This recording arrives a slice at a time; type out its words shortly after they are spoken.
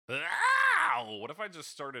Ow! What if I just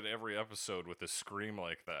started every episode with a scream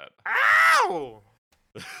like that? Ow!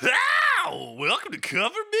 Ow! Welcome to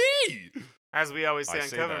Cover Me! As we always say I on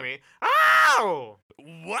say Cover that. Me. Ow!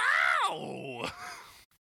 Wow!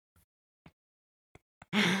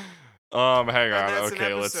 Hang And on. that's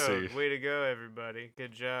Okay, an let's see. episode. Way to go, everybody.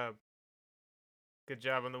 Good job. Good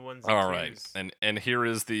job on the ones and All right, twos. and here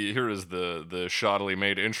is the shoddily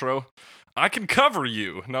made intro. I can cover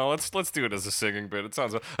you. No, let's do it as a singing bit. It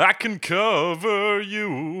sounds. I can cover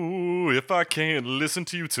you if I can't listen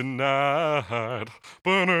to you tonight.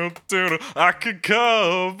 I can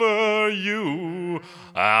cover you.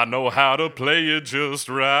 I know how to play it just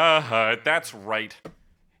right. That's right.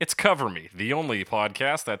 It's Cover Me, the only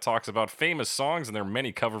podcast that talks about famous songs and their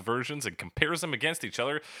many cover versions and compares them against each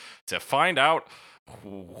other to find out.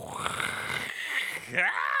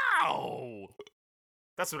 Ow!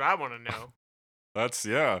 That's what I want to know. That's,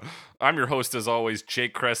 yeah. I'm your host, as always,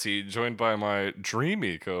 Jake Cressy, joined by my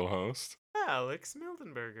dreamy co-host, Alex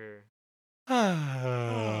Mildenberger.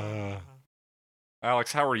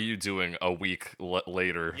 Alex, how are you doing a week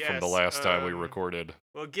later from the Yes, last time we recorded?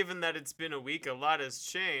 Well, given that it's been a week, a lot has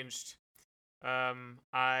changed.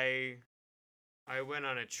 I went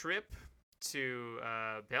on a trip to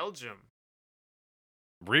Belgium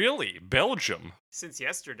Really? Belgium? since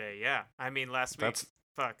yesterday. Yeah, I mean last week. That's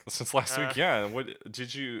Fuck. since last week, yeah. What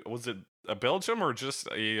did you? Was it a Belgium or just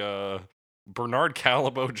a Bernard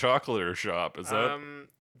Callebaut chocolate shop? Is that?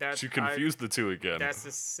 That's You confused the two again. That's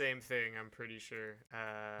the same thing. I'm pretty sure.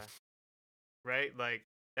 Right? Like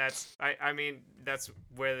that's. I mean that's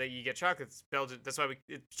where you get chocolates. Belgian. That's why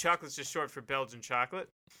chocolate's just short for Belgian chocolate.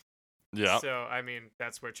 Yeah. So I mean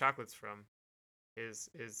that's where chocolate's from. Is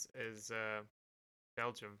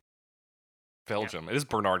Belgium. Belgium. It is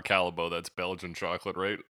Bernard Callebaut. That's Belgian chocolate,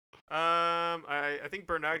 right? I think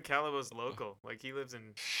Bernard Callebaut's local. Like he lives in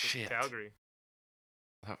Shit. Calgary.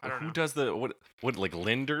 I don't Who know. does the what like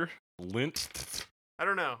Linder? Lint? I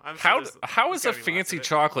don't know. I'm sure How is a gotta be lots fancy of it.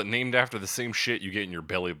 chocolate named after the same shit you get in your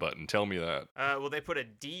belly button? Tell me that. Well, they put a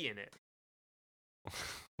D in it,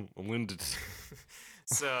 Lind.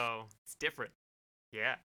 so it's different.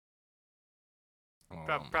 Yeah,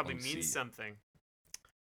 probably means something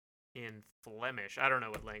in Flemish. I don't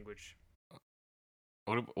know what language.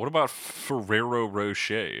 What about Ferrero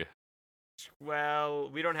Rocher? Well,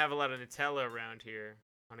 we don't have a lot of Nutella around here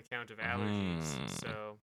on account of allergies, Mm.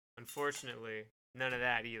 so unfortunately, none of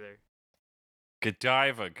that either.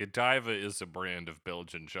 Godiva is a brand of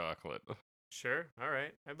Belgian chocolate. Sure, all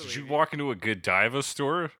right, I believe Did you walk into a Godiva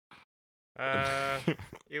store?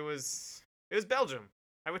 It was Belgium.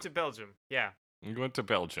 I went to Belgium. Yeah. You went to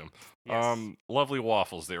Belgium. Yes. Lovely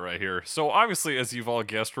waffles there right here. So obviously, as you've all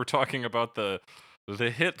guessed, we're talking about the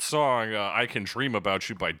hit song I Can Dream About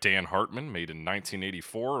You by Dan Hartman, made in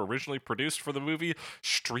 1984, originally produced for the movie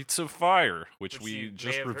Streets of Fire, which Which we you may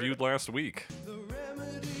just have heard reviewed of. last week. The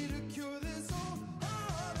remedy to cure this old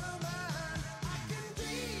heart of mine. I can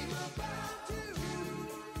dream about you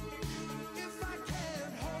if I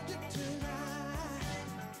can't hold it tonight.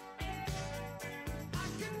 I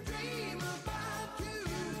can dream about you.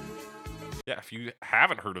 Yeah, if you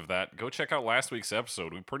haven't heard of that, go check out last week's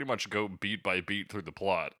episode. We pretty much go beat by beat through the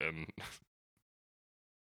plot, and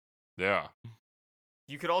yeah.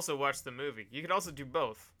 You could also watch the movie. You could also do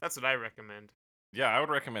both. That's what I recommend. Yeah, I would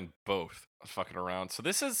recommend both. Fucking around. So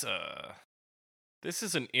this is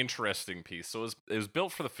an interesting piece. So it was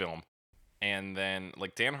built for the film, and then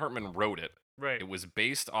like Dan Hartman wrote it. Right. It was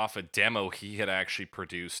based off a demo he had actually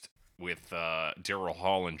produced with Daryl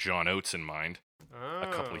Hall and John Oates in mind a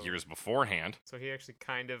couple of Oh. years beforehand. So he actually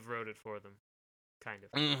kind of wrote it for them. Kind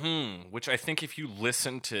of. Mm-hmm. Which I think if you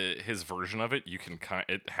listen to his version of it, you can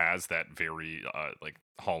it has that very like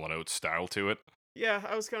Hall and Oates style to it. Yeah,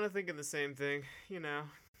 I was kind of thinking the same thing. You know,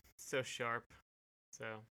 so sharp. So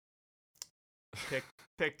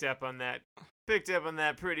picked up on that. Picked up on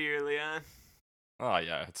that pretty early on. Oh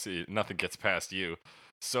yeah, see, nothing gets past you.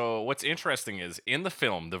 So what's interesting is in the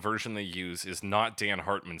film, the version they use is not Dan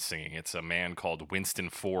Hartman singing. It's a man called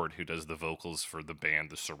Winston Ford who does the vocals for the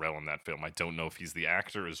band The Sorrel in that film. I don't know if he's the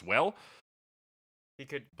actor as well. He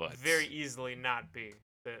could But- very easily not be.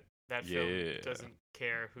 That film Yeah. doesn't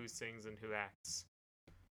care who sings and who acts.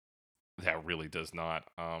 That really does not.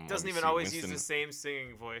 Doesn't even always use the same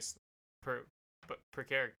singing voice per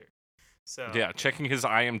character. So Yeah, checking his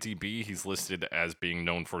IMDb, he's listed as being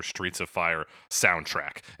known for Streets of Fire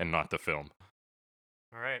soundtrack and not the film.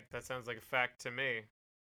 All right, that sounds like a fact to me.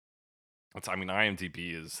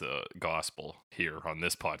 IMDb is gospel here on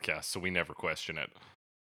this podcast, so we never question it.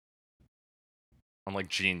 unlike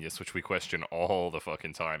Genius, which we question all the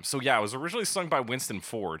fucking time. So yeah, it was originally sung by Winston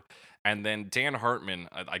Ford, and then Dan Hartman,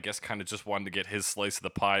 I guess, kind of just wanted to get his slice of the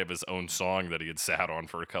pie of his own song that he had sat on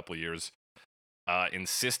for a couple of years.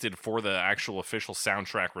 Insisted for the actual official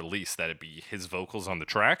soundtrack release that it be his vocals on the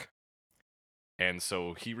track. And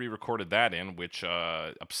so he re-recorded that in, which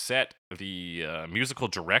upset the musical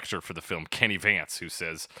director for the film, Kenny Vance, who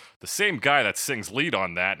says, the same guy that sings lead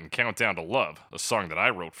on that in Countdown to Love, a song that I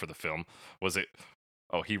wrote for the film, was it...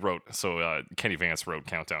 Oh, he wrote... So Kenny Vance wrote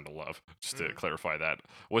Countdown to Love, just to clarify that.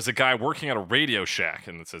 Was a guy working at a Radio Shack,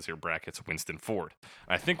 and it says here, brackets, Winston Ford.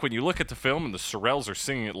 I think when you look at the film and the Sorrells are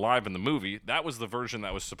singing it live in the movie, that was the version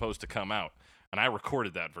that was supposed to come out. And I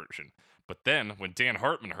recorded that version. But then, when Dan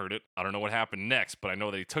Hartman heard it, I don't know what happened next, but I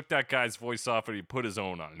know that he took that guy's voice off and he put his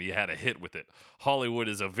own on it. He had a hit with it. Hollywood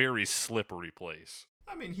is a very slippery place.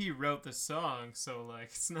 I mean, he wrote the song, so like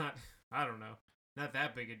it's not. I don't know, not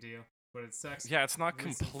that big a deal. But it sucks. Yeah, it's not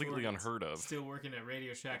Winston completely Ford unheard of. Still working at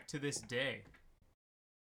Radio Shack to this day.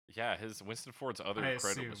 Yeah, his Winston Ford's other I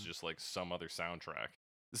credit was assume. just like some other soundtrack.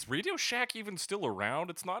 Is Radio Shack even still around?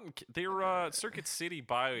 It's not in... They're Circuit City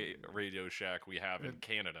by Radio Shack we have in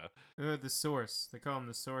Canada. The Source. They call him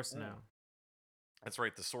the Source now. That's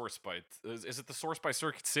right, the Source by... Is it the Source by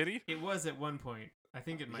Circuit City? It was at one point. I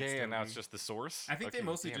think it might Yeah, still now be. it's just the Source? I think they Okay,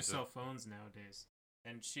 mostly damn, just so- sell phones nowadays.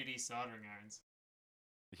 And shitty soldering irons.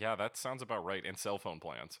 Yeah, that sounds about right. And cell phone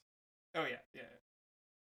plans. Oh, yeah, yeah.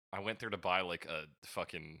 I went there to buy like a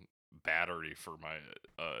fucking battery for my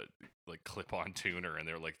like clip-on tuner, and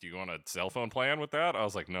they're like, "Do you want a cell phone plan with that?" I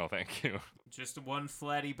was like, "No, thank you." Just one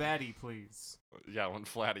flatty batty, please. Yeah, one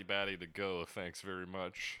flatty batty to go. Thanks very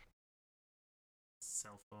much.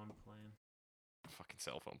 Cell phone plan. Fucking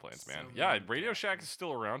cell phone plans, So man. Yeah, many Radio Shack goddamn- is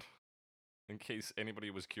still around. In case anybody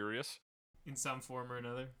was curious, In some form or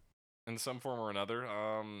another. in some form or another.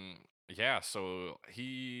 Yeah. So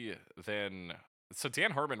he then. So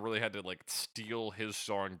Dan Hartman really had to like steal his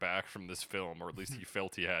song back from this film, or at least he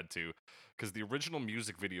felt he had to, because the original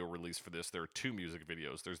music video release for this, there are two music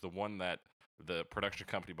videos. There's the one that the production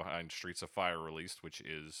company behind Streets of Fire released, which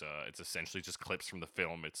is it's essentially just clips from the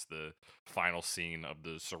film. It's the final scene of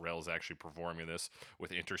the Sorrells actually performing this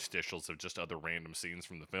with interstitials of just other random scenes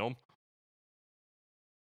from the film.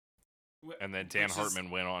 And then Dan Which is-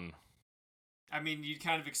 Hartman went on. I mean, you'd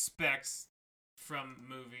kind of expect from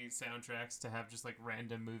movie soundtracks to have just like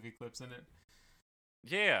random movie clips in it.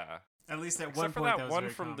 Yeah. At least at one Except for point, that was one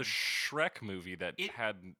very from the common. Shrek movie that It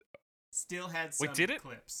had. Still had some Wait, did it?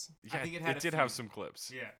 clips. Yeah, I think it had. did have some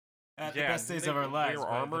clips. Yeah. The Yeah, best didn't days they of our lives. wear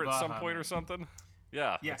by the armor at some Baja point Man. or something.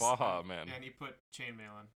 Yeah, Yes. the Baja Man. And he put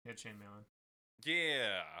chainmail on. He had chainmail on.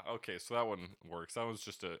 Yeah. Okay, so that one works. That was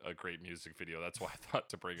just a great music video. That's why I thought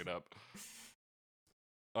to bring it up.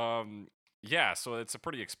 Yeah, so it's a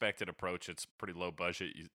pretty expected approach. It's pretty low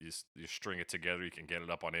budget. You string it together. You can get it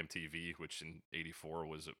up on MTV, which in '84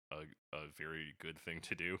 was a very good thing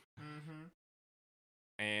to do. Mm-hmm.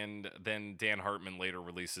 And then Dan Hartman later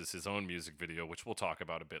releases his own music video, which we'll talk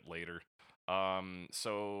about a bit later.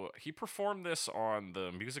 So he performed this on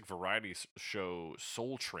the music variety show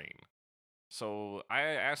Soul Train. So I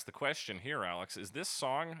asked the question here, Alex: is this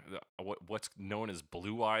song what's known as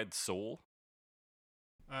Blue Eyed Soul?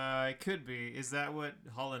 It could be. Is that what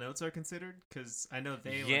Hall & Oates are considered? Because I know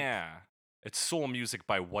they. Yeah, it's soul music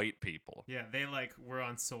by white people. Yeah, they like were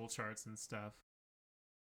on soul charts and stuff,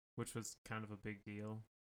 which was kind of a big deal.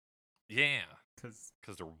 Yeah, Because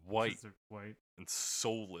because they're white they're white. and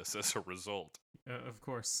soulless as a result. Of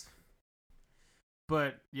course.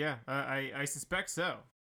 But yeah, I suspect so.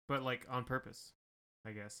 But like on purpose,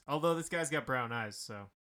 I guess. Although this guy's got brown eyes, so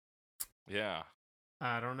Yeah,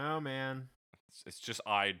 I don't know, man. it's just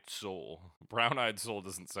eyed soul. Brown-eyed soul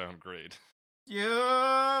doesn't sound great.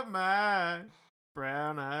 You're my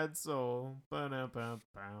brown-eyed soul.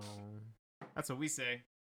 Ba-da-ba-bow. That's what we say.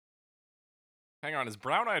 Hang on, is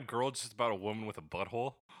brown-eyed girl just about a woman with a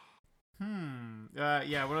butthole?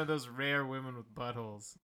 Yeah, one of those rare women with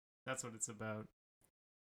buttholes. That's what it's about.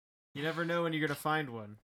 You never know when you're gonna find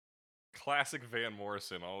one. Classic Van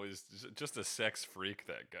Morrison, always just a sex freak,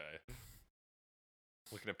 that guy.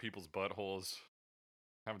 Looking at people's buttholes,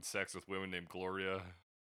 having sex with women named Gloria.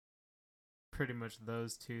 Pretty much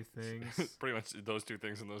those two things. Pretty much those two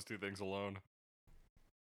things and those two things alone.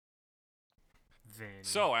 Vanny.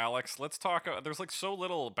 So, Alex, let's talk. There's like so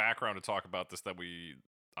little background to talk about this that we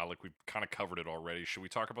kind of covered it already. Should we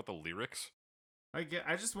talk about the lyrics? I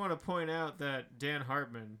just want to point out that Dan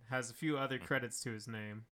Hartman has a few other credits to his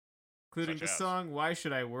name, including Such the as? song "Why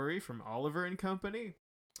Should I Worry" from Oliver and Company,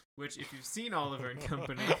 which, if you've seen Oliver and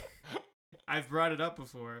Company, I've brought it up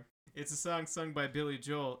before. It's a song sung by Billy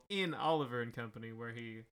Joel in Oliver and Company, where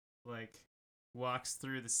he like walks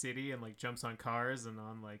through the city and like jumps on cars and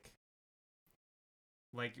on like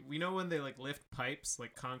we know when they like lift pipes,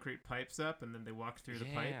 like concrete pipes up, and then they walk through the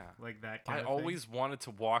pipe, Yeah. like that kind I of thing. always wanted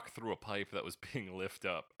to walk through a pipe that was being lifted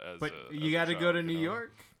up as But a you got to go to New know?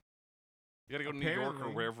 York. You gotta go to New York or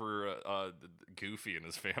Apparently. wherever Goofy and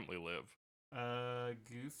his family live.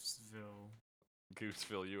 Goofsville.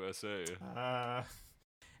 Gooseville, USA. And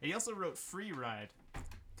he also wrote Free Ride,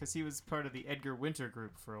 because he was part of the Edgar Winter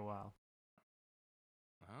group for a while.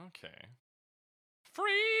 Okay.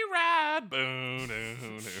 Free ride. Boo, no,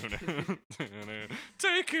 no, no.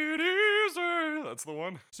 Take it easy. That's the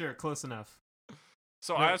one. Sure, close enough.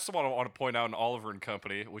 So No. I also want to point out in Oliver and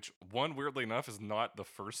Company, which one weirdly enough is not the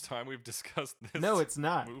first time we've discussed this. No, it's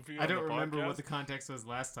not. movie I on don't the remember podcast. what the context was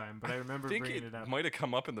last time, but I remember I think bringing it up. might have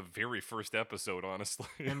come up in the very first episode, honestly.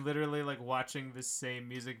 And literally, like, watching this same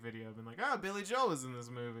music video, I've been like, oh, Billy Joel was in this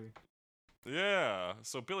movie. Yeah.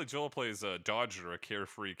 So Billy Joel plays Dodger, a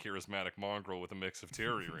carefree, charismatic mongrel with a mix of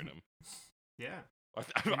terrier in him. Yeah.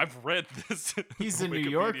 I've read this He's a New Wikipedia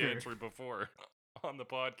Yorker. entry before on the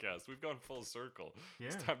podcast. We've gone full circle. Yeah.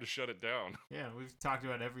 It's time to shut it down. Yeah, we've talked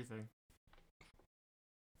about everything.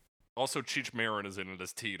 Also, Cheech Marin is in it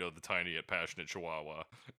as Tito, the tiny yet passionate Chihuahua.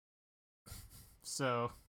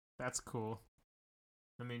 So, that's cool.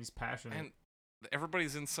 I mean, he's passionate. And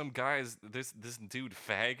everybody's in some guys. This dude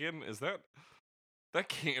Fagin, is that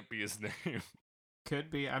can't be his name? Could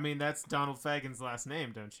be. I mean, that's Donald Fagen's last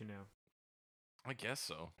name, don't you know? I guess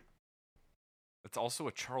so. It's also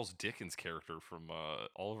a Charles Dickens character from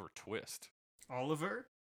Oliver Twist. Oliver?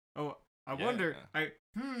 Oh, I Yeah. wonder. I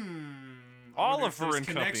wonder if Oliver there's and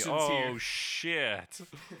Company. connections Oh here. shit!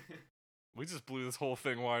 We just blew this whole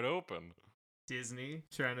thing wide open. Disney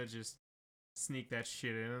trying to just sneak that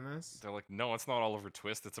shit in on us. They're like, no, it's not Oliver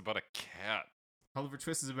Twist. It's about a cat. Oliver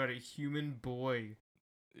Twist is about a human boy.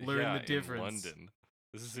 Learn the in difference. London.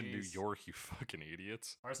 This is in New Jeez. York, you fucking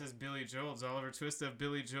idiots. Ours says Billy Joel. Does Oliver Twist have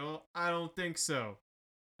Billy Joel? I don't think so.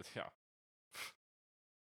 Yeah.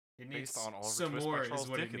 It needs Based on Oliver some Twist more by is Charles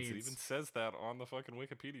what Dickens. it It needs. even says that on the fucking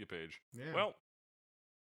Wikipedia page. Yeah. Well,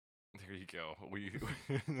 there you go.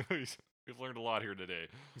 We've learned a lot here today.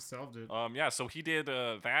 he solved it. Yeah, so he did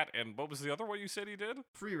that, and what was the other one you said he did?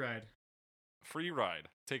 Free Ride. Free Ride.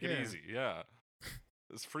 Take it Yeah. easy. Yeah.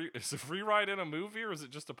 Is a Free Ride in a movie, or is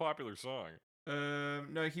it just a popular song?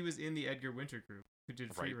 No, he was in the Edgar Winter group who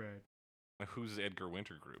did Free Ride. Who's Edgar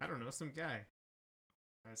Winter Group? I don't know, some guy.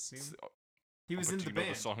 I assume S- he was but in do the you know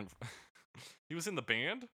band. song? He was in the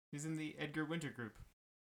band? He's in the Edgar Winter group.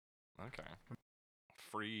 Okay.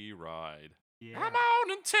 Free Ride. Yeah. Come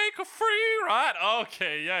on and take a free ride.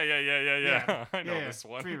 Okay, yeah. I know yeah, this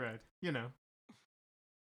one. Free Ride. You know.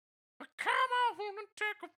 Come on and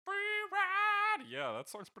take a free ride. Yeah, that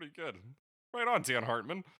song's pretty good. Right on, Dan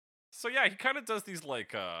Hartman. So yeah, he kind of does these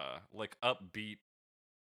like upbeat,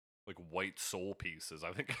 like white soul pieces.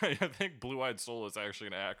 I think Blue Eyed Soul is actually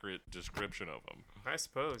an accurate description of him. I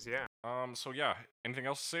suppose, yeah. So yeah, anything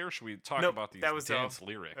else to say, or should we talk Nope, about these that was all. dance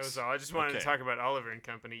lyrics? That was all. I just wanted to Okay. talk about Oliver and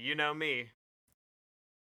Company. You know me.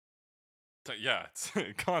 Yeah, it's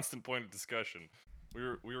a constant point of discussion. We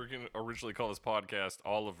were gonna originally call this podcast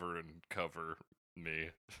Oliver and Cover Me.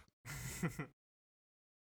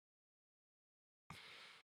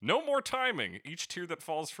 No more timing. Each tear that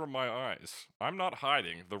falls from my eyes. I'm not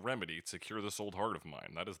hiding the remedy to cure this old heart of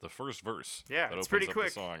mine. That is the first verse. Yeah, that it's opens pretty up quick.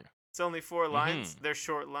 The song. It's only 4 lines. Mhm. They're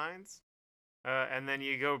short lines. And then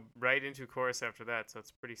you go right into chorus after that, so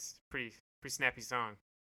it's pretty snappy song.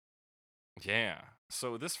 Yeah.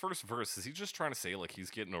 So this first verse, is he just trying to say like he's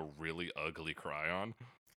getting a really ugly cry on?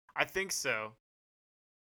 I think so.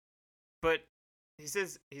 But he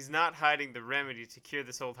says he's not hiding the remedy to cure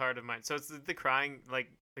this old heart of mine. So it's the crying, like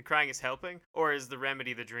the crying is helping, or is the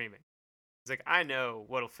remedy the dreaming? He's like, I know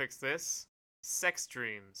what'll fix this. Sex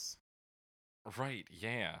dreams. Right,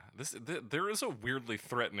 yeah. There is a weirdly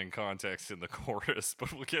threatening context in the chorus,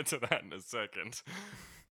 but we'll get to that in a second.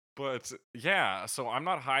 But yeah, so I'm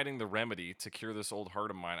not hiding the remedy to cure this old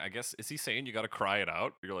heart of mine. I guess, is he saying you gotta cry it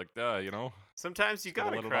out? You're like, you know, Sometimes you just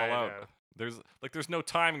gotta gotta let cry it all it out. There's no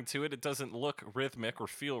timing to it. It doesn't look rhythmic or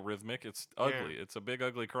feel rhythmic. It's ugly. It's a big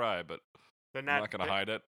ugly cry, but They're I'm not, not gonna they're, hide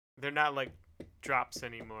it. they're not like drops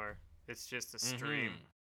anymore. It's just a stream. Mhm.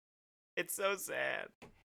 It's so sad.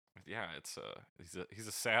 Yeah, it's he's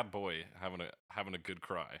a sad boy having a good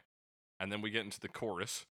cry. And then we get into the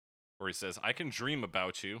chorus where he says, I can dream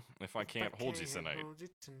about you if I can't hold you tonight. Hold you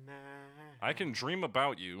tonight. I can dream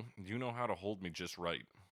about you. You know how to hold me just right.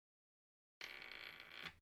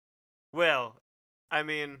 Well, I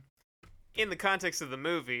mean, in the context of the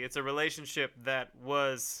movie, it's a relationship that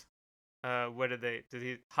was,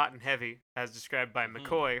 hot and heavy, as described by Mhm.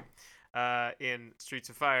 McCoy, in Streets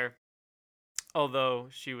of Fire. Although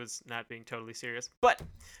she was not being totally serious, but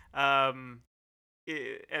um,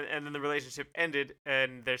 and then the relationship ended,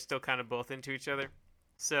 and they're still kind of both into each other,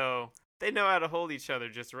 so they know how to hold each other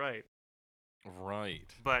just right, Right.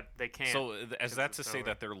 but they can't. So, as 'cause that to it's say over.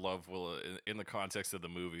 that their love will, in the context of the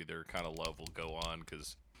movie, their kind of love will go on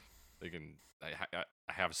because they can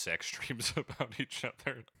have sex dreams about each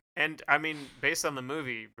other. And I mean, based on the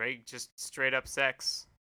movie, right? Just straight up sex,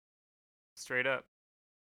 straight up.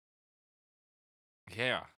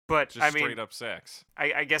 Yeah, But just I straight mean, up sex.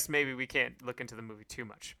 I guess maybe we can't look into the movie too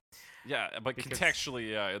much. Yeah, but Because-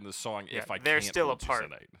 contextually, in the song, yeah, if I they're can't still hold you apart.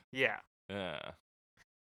 tonight. Yeah, Yeah.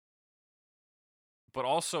 But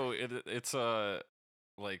also, it's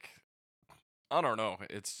like, I don't know.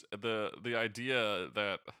 It's the idea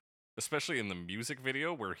that, especially in the music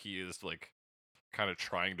video where he is like kind of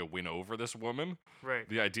trying to win over this woman, right.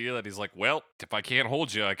 the idea that he's like, well, if I can't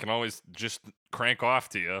hold you, I can always just crank off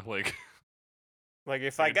to you, like Like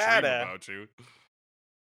if I can dream about you.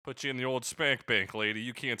 Put you in the old spank bank, lady.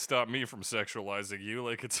 You can't stop me from sexualizing you.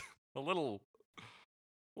 Like it's a little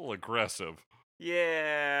aggressive.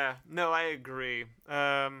 Yeah, no, I agree.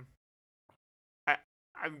 I'm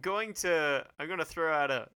going to throw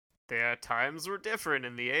out a. Their times were different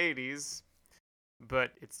in the '80s,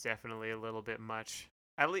 but it's definitely a little bit much.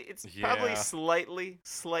 At least it's probably Yeah.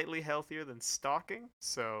 slightly healthier than stalking.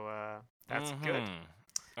 So that's good. Mhm.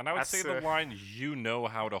 And I would say That's, the line, you know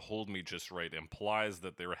how to hold me just right, implies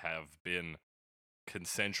that there have been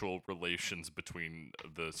consensual relations between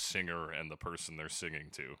the singer and the person they're singing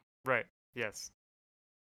to. Right. Yes.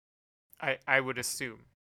 I would assume.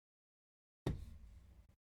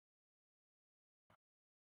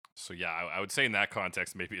 So yeah, I would say in that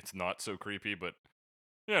context, maybe it's not so creepy, but,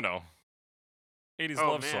 80s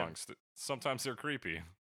Oh, love man. songs, sometimes they're creepy.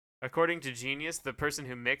 According to Genius, the person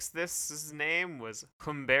who mixed this, his name was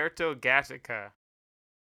Humberto Gatica.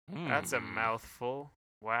 That's a Hmm. mouthful.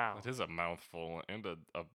 Wow. It is a mouthful and a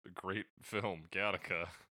great film, Gattaca.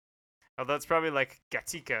 Oh, that's probably like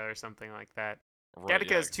Gatica or something like that. Right, Gattaca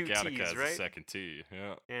yeah, has two Gattaca T's, has right? a second T,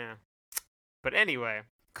 yeah. Yeah. But anyway,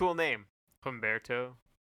 cool name. Humberto.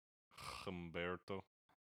 Humberto.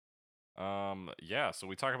 Yeah, so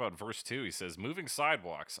we talk about verse 2. He says, moving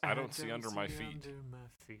sidewalks, I don't see under my feet. Under my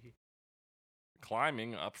feet.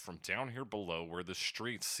 Climbing up from down here below where the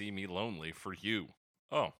streets see me lonely for you.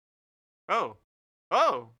 Oh. Oh.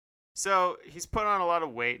 Oh. So he's put on a lot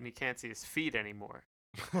of weight and he can't see his feet anymore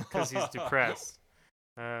because he's depressed.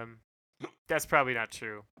 That's probably not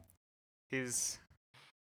true.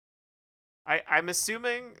 I'm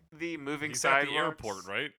assuming the moving He's at sidewalks. the airport,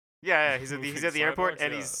 right? Yeah, he's at the Moving airport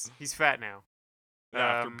and sidewalks, he's fat now. Yeah,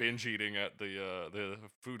 after Um, binge eating at the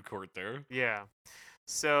food court there. Yeah.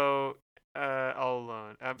 So all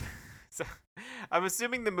alone. So I'm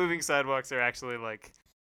assuming the moving sidewalks are actually like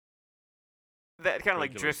that kind of like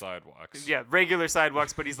Regular drift. sidewalks. Yeah, regular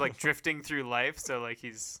sidewalks, but he's like drifting through life, so like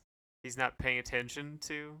he's not paying attention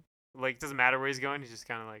to, like, it doesn't matter where he's going, he's just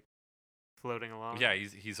kind of like floating along. Yeah,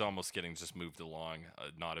 he's almost getting just moved along,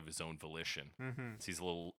 not of his own volition. Mm-hmm. He's a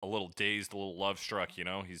little dazed, a little love struck,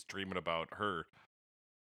 He's dreaming about her.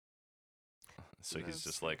 So he's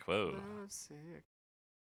just like, whoa. Sick.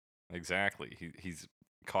 Exactly. He's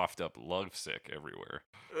coughed up love sick everywhere.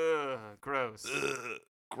 Ugh, gross. Ugh,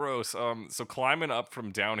 gross. So climbing up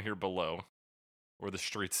from down here below, where the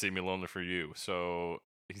streets see me lonely for you. So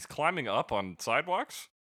he's climbing up on sidewalks.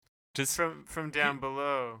 Does From down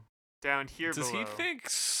below, down here does below. he think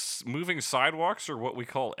moving sidewalks are what we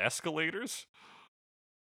call escalators?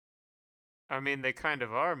 I mean, they kind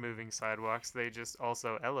of are moving sidewalks. They just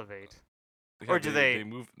also elevate. Yeah, Or do they They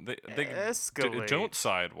move. They escalate? don't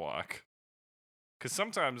sidewalk. Because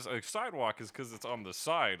sometimes a sidewalk is because it's on the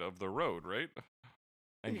side of the road, right?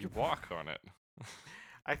 And you walk on it.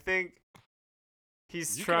 I think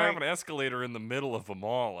he's You can trying. have an escalator in the middle of a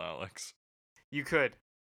mall, Alex. You could,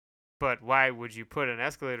 but why would you put an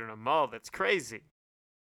escalator in a mall? That's crazy.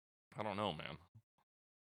 I don't know, man.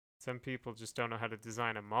 Some people just don't know how to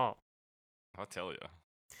design a mall. I'll tell you.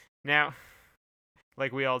 Now,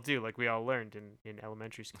 like we all do, like we all learned in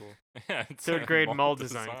elementary school. Yeah, it's Third a grade mall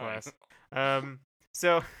design class.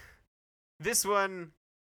 So this one,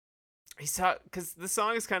 because the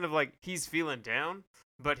song is kind of like he's feeling down,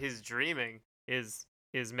 but his dreaming is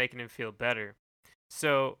making him feel better.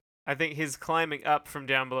 So I think his climbing up from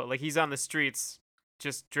down below, like he's on the streets,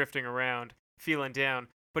 just drifting around, feeling down,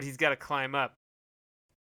 but he's got to climb up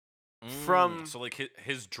from so like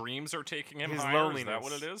his dreams are taking him his higher. loneliness. Is that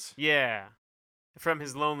what it is? Yeah. From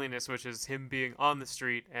his loneliness, which is him being on the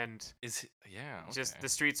street and Yeah. just Okay. the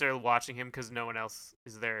streets are watching him because no one else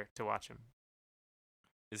is there to watch him.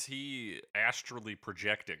 Is he astrally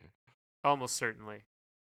projecting? Almost certainly.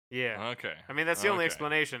 Yeah. Okay. I mean, that's the only Okay.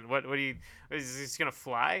 explanation. What do you? Is he just gonna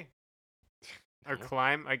fly or Yeah.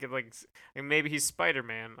 climb? I could maybe he's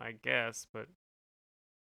Spider-Man, I guess, but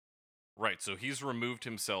Right. So he's removed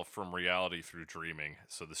himself from reality through dreaming.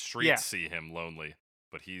 So the streets see him lonely,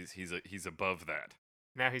 but he's above that.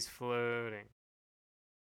 now he's floating.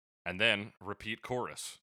 And then repeat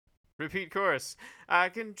chorus. Repeat chorus. I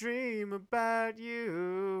can dream about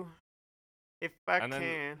you. If I And then-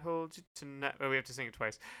 can't hold you tonight. Oh, we have to sing it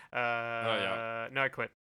twice. yeah. No, I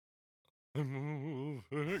quit. No,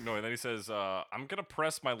 and then he says, "I'm gonna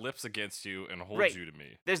press my lips against you and hold Right. you to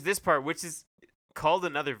me." There's this part which is called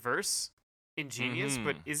another verse in Genius,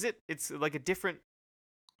 but Mhm. is it? It's like a different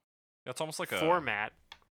That's almost like a format.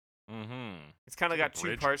 Mm-hmm. It's kind of like a got two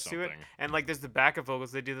bridge or parts to it, something. and like there's the backup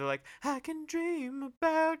vocals they do. They're like, "I can dream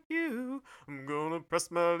about you. I'm gonna press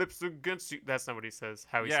my lips against you." That's not what he says.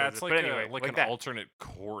 How he Yeah, says it's it. like But anyway, like an that. alternate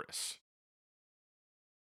chorus,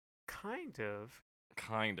 Kind of.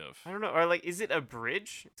 kind of. I don't know. Or like, is it a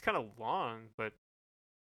bridge? It's kind of long, but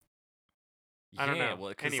I don't Yeah, know. well,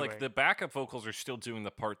 because Anyway. like the backup vocals are still doing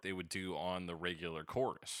the part they would do on the regular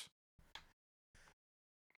chorus.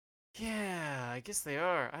 yeah, I guess they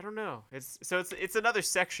are. I don't know. It's another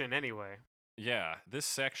section anyway. Yeah, this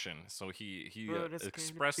section. So he But it's gonna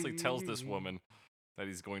expressly tells this be- woman that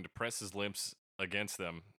he's going to press his lips against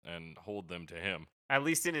them and hold them to him. At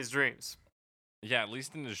least in his dreams. Yeah, at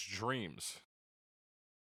least in his dreams.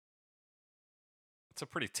 It's a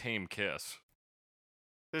pretty tame kiss.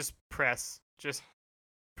 Just press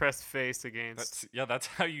face against. That's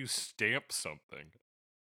how you stamp something.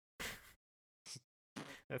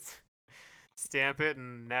 That's stamp it,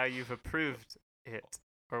 and now you've approved it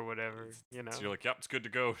or whatever. You know, So you're like, yep, it's good to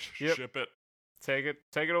go. Yep. Ship it. take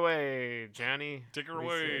it away, Johnny. Take her we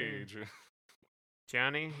away. say.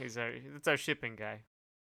 Johnny, that's our shipping guy.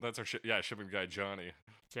 That's our shipping guy Johnny.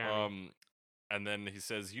 Johnny. And then he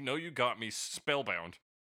says, you got me spellbound.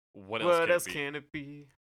 What else What else can it be? can it be?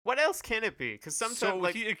 What else can it be? Because sometimes, So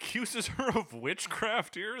like, he accuses her of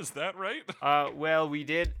witchcraft here. Is that right? well, we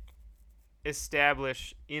did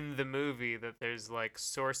establish in the movie that there's like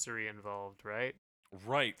sorcery involved, right?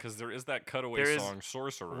 Right, because there is that cutaway There is song,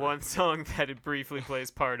 Sorcerer. One song that it briefly plays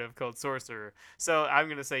part of called Sorcerer. So I'm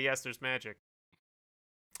gonna say yes, there's magic.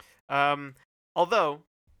 Although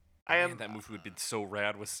I Man, am that movie would be so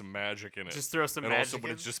rad with some magic in it. just throw some and magic also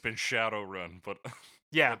when in. it's just been Shadowrun, but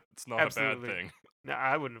Yeah, it's not absolutely. a bad thing. no,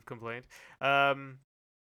 I wouldn't have complained.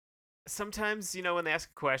 Sometimes when they ask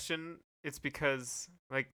a question, it's because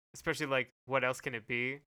like, especially like, what else can it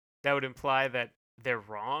be? That would imply that they're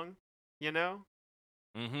wrong.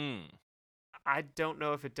 Mm-hmm. I don't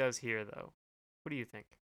know if it does here though. What do you think?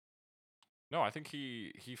 No, I think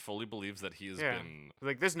he fully believes that he has Yeah. been.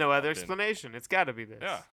 Like, there's no other Been- explanation. It's got to be this.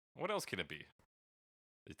 Yeah. What else can it be?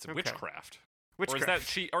 It's Okay. witchcraft. Witchcraft. Or is that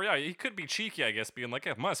cheat? Or yeah, he could be cheeky, I guess, being like,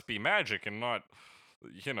 it must be magic and not,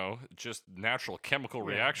 just natural chemical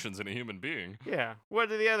Yeah. reactions in a human being. Yeah.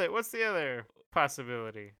 What's the other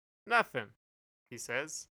possibility? Nothing, he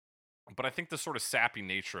says. But I think the sort of sappy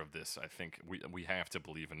nature of this, I think we have to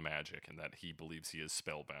believe in magic and that he believes he is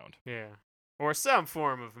spellbound. Yeah. Or some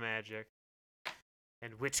form of magic.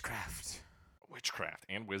 And witchcraft. Witchcraft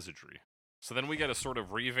and wizardry. So then we get a sort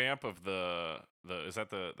of revamp of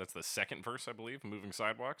that's the second verse, I believe, Moving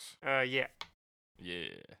Sidewalks. Yeah. Yeah.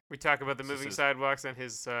 We talk about the So moving this is- sidewalks and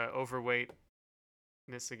his overweightness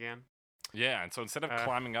again. Yeah, and so instead of Uh,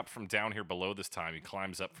 climbing up from down here below this time, he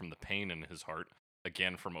climbs up from the pain in his heart,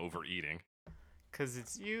 again from overeating. 'Cause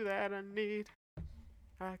it's you that I need.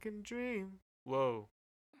 I can dream. Whoa.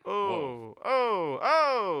 Oh. Whoa.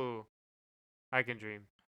 Oh. I can dream.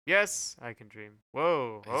 Yes, I can dream.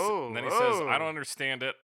 Whoa. And then he says, I don't understand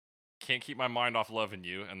it. Can't keep my mind off loving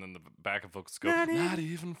you. And then the back of vocals go, Not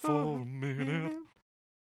even for a minute.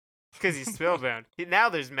 Because he's spellbound. Now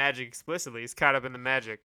there's magic explicitly. He's caught up in the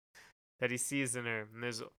magic that he sees in her. And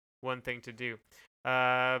there's one thing to do.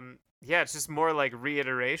 Yeah, it's just more like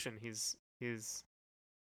reiteration. He's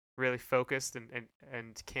really focused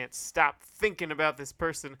and can't stop thinking about this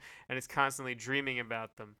person and is constantly dreaming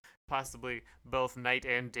about them. Possibly both night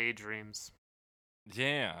and daydreams.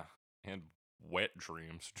 Yeah. And wet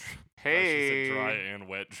dreams. Hey. I should say dry and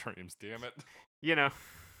wet dreams, damn it.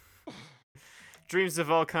 Dreams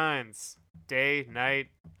of all kinds. Day, night,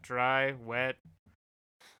 dry, wet,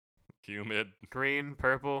 Humid. green,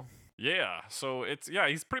 purple. Yeah, so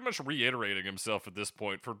he's pretty much reiterating himself at this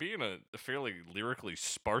point. For being a fairly lyrically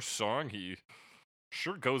sparse song, he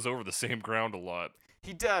sure goes over the same ground a lot.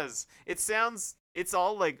 He does. It's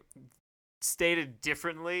all like stated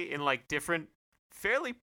differently in like different,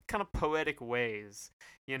 fairly kind of poetic ways.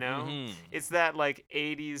 You know, Mhm. it's that like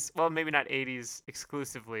 80s, well, maybe not 80s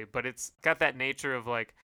exclusively, but it's got that nature of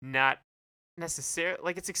like not necessarily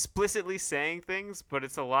like it's explicitly saying things, but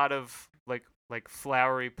it's a lot of like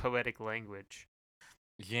flowery poetic language.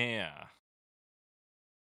 Yeah.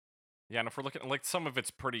 Yeah, and if we're looking like some of it's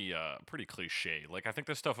pretty cliche. Like I think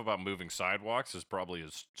the stuff about moving sidewalks is probably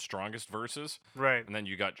his strongest verses. Right. And then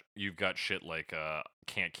you've got shit like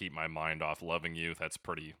can't keep my mind off loving you. That's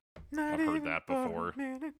pretty I've heard that before.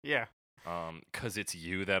 Yeah. 'Cause it's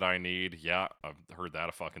you that I need. Yeah, I've heard that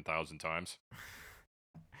a fucking 1,000 times.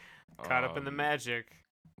 Caught up in the Um, magic.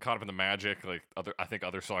 Caught up in the magic. Like I think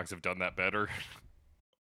other songs have done that better.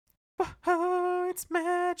 Oh, it's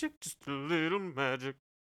magic, just a little magic.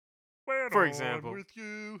 When For I'm example. with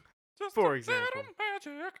you, just For a example. little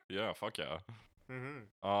magic. Yeah, fuck yeah.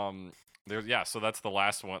 Mm-hmm. So that's the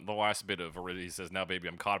last one. The last bit of it. He says, "Now, baby,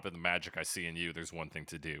 I'm caught up in the magic I see in you. There's one thing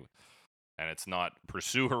to do, and it's not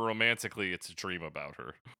pursue her romantically. It's to dream about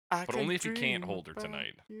her. But only if you can't hold her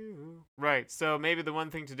tonight." Right. So maybe the one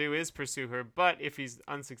thing to do is pursue her, but if he's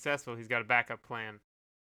unsuccessful, he's got a backup plan.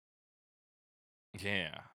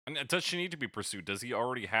 Yeah. And does she need to be pursued? Does he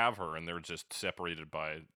already have her, and they're just separated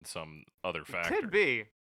by some other factor? Could be.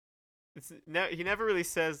 He never really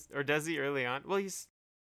says, or does he early on? Well,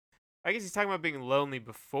 I guess he's talking about being lonely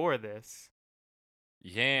before this.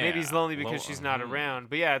 Yeah. Maybe he's lonely because she's not mhm. around.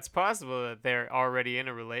 But yeah, it's possible that they're already in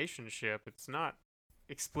a relationship. It's not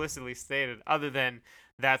explicitly stated, other than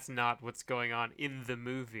that's not what's going on in the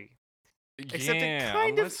movie. Except it Yeah,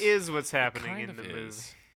 kind unless- of is what's it happening kind in of the movie.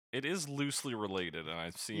 is. It is loosely related, and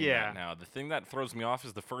I've seen Yeah. that now. The thing that throws me off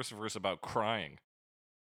is the first verse about crying.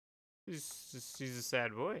 He's a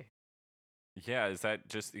sad boy. Yeah, is that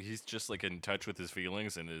just he's just like in touch with his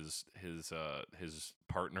feelings, and his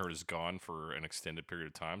partner is gone for an extended period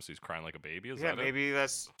of time, so he's crying like a baby? Is Yeah, that it? maybe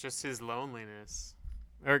that's just his loneliness,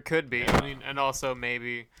 or it could be. Yeah. I mean, and also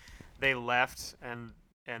maybe they left and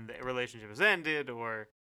the relationship has ended, or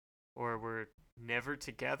were never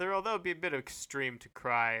together. Although it'd be a bit extreme to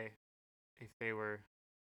cry if they were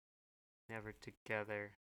never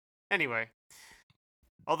together. Anyway,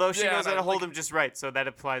 although she Yeah, knows how to that, hold like- him just right, so that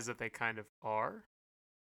implies that they kind of are.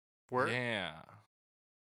 Were. Yeah.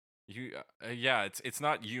 Yeah, it's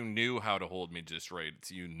not you knew how to hold me just right. It's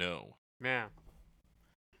you know. Yeah.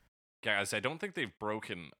 Guys, I don't think they've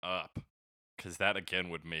broken up, because that again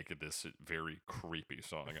would make it this very creepy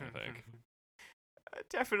song, I think.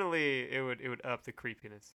 Definitely, it would up the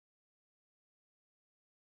creepiness.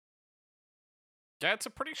 Yeah, it's a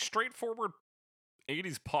pretty straightforward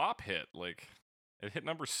 80s pop hit. Like, it hit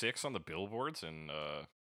number 6 on the billboards, and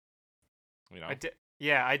you know.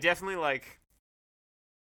 I definitely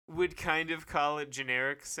would kind of call it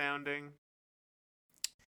generic sounding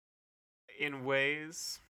in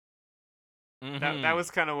ways. That Mhm.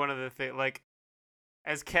 was kind of one of the things. Like,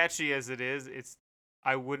 as catchy as it is,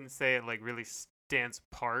 I wouldn't say it like really stands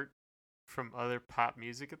apart from other pop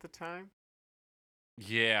music at the time.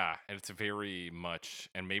 Yeah, and it's very much,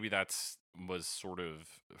 and maybe was sort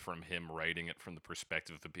of from him writing it from the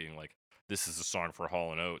perspective of being like, this is a song for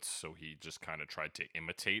Hall & Oates, so he just kind of tried to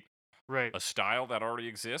imitate Right. a style that already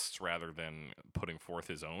exists rather than putting forth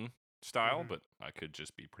his own style, Mhm. but I could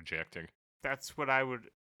just be projecting. That's what I would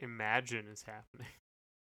imagine is happening.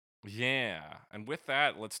 Yeah, and with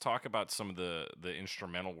that, let's talk about some of the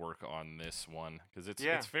instrumental work on this one, because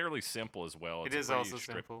Yeah. it's fairly simple as well. It It's a is pretty also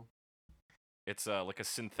strip- simple. It's like a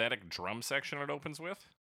synthetic drum section it opens with.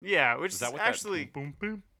 Yeah, which Is is that what actually that boom,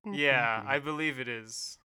 boom, boom, yeah, boom, I boom. believe it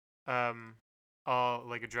is. All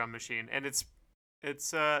like a drum machine, and it's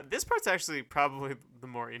this part's actually probably the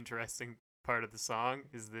more interesting part of the song.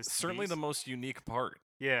 Is this Certainly the piece. most unique part.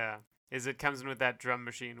 Yeah, is it comes in with that drum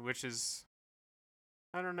machine, which is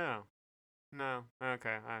I don't know. No,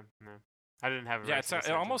 okay, no, I didn't have a Yeah, rest of the it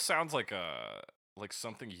sentence. almost sounds like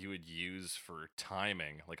something you would use for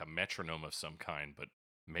timing, like a metronome of some kind, but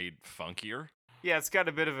made funkier. Yeah, it's got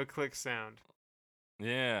a bit of a click sound,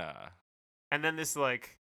 Yeah. and then this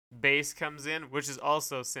like bass comes in, which is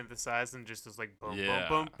also synthesized and just is like boom, Yeah.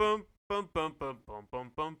 boom, boom, boom, boom, boom, boom, boom,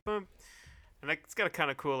 boom, boom, and like it's got a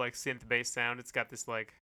kind of cool like synth bass sound. It's got this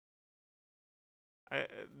like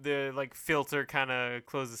the like filter kind of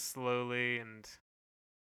closes slowly, and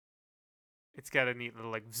it's got a neat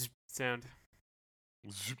little like sound.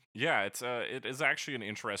 Yeah, it is actually an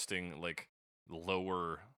interesting like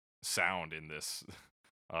lower sound in this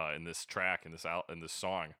in this track, in this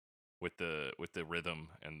song, with the rhythm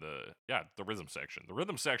and the rhythm section. The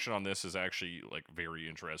rhythm section on this is actually like very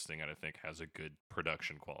interesting, and I think has a good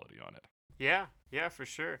production quality on it. Yeah, yeah, for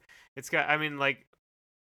sure. It's got, I mean, like,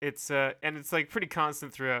 it's and it's like pretty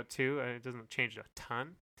constant throughout too. It doesn't change a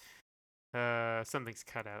ton. Something's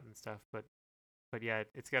cut out and stuff, but yeah,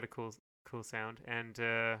 it's got a cool sound. And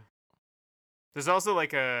there's also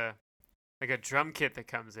like a drum kit that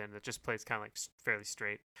comes in that just plays kind of like fairly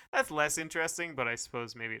straight. That's less interesting, but I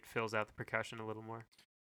suppose maybe it fills out the percussion a little more.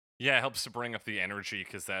 Yeah, it helps to bring up the energy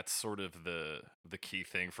because that's sort of the key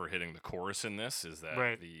thing for hitting the chorus in this is that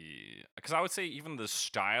Right. because I would say even the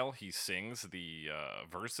style he sings the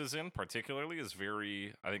verses in particularly is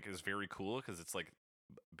very cool because it's like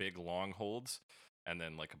big long holds and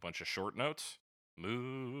then like a bunch of short notes.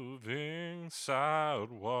 Moving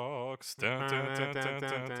sidewalks, dun, dun, dun, dun,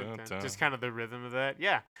 dun, dun, dun. Just kind of the rhythm of that.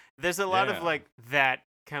 Yeah, there's a lot of Yeah. like that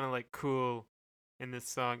kind of like cool in this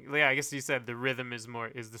song. Yeah, I guess you said the rhythm is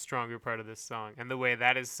the stronger part of this song, and the way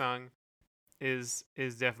that is sung is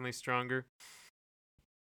definitely stronger.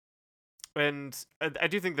 And I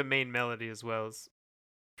do think the main melody as well is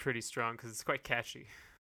pretty strong because it's quite catchy.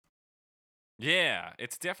 Yeah,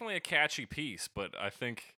 it's definitely a catchy piece, but I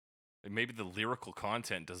think maybe the lyrical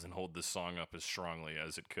content doesn't hold this song up as strongly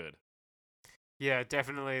as it could. Yeah,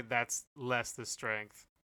 definitely that's less the strength.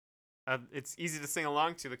 It's easy to sing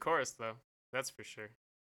along to the chorus though. That's for sure.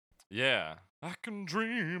 Yeah. I can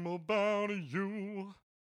dream about you.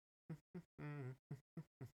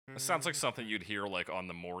 It sounds like something you'd hear like on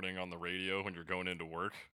the morning on the radio when you're going into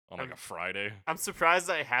work on like a Friday. I'm surprised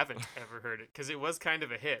I haven't ever heard it because it was kind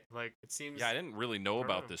of a hit. Like it seems. Yeah, I didn't really know I don't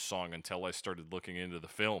about know. this song until I started looking into the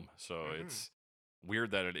film. So Mhm. it's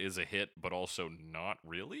weird that it is a hit, but also not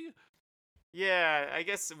really. Yeah, I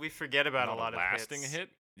guess we forget about Not a lot of lasting hits. hit.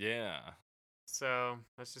 Yeah. So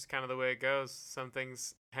that's just kind of the way it goes. Some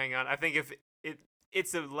things hang on. I think if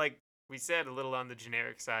it's a like we said a little on the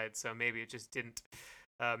generic side, so maybe it just didn't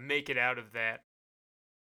make it out of that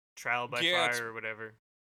trial by Yeah, it's fire or whatever.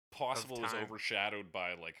 Possible it was time. overshadowed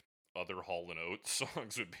by like other Hall and Oates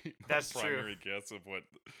songs would be my That's true. primary guess of what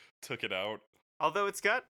took it out. Although it's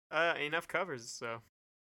got enough covers, so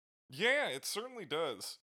Yeah, it certainly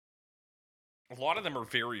does. A lot of them are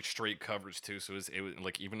very straight covers too, so it was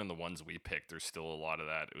like even in the ones we picked, there's still a lot of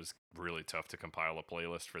that. It was really tough to compile a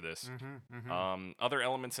playlist for this. Other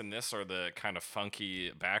elements in this are the kind of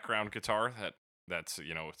funky background guitar that's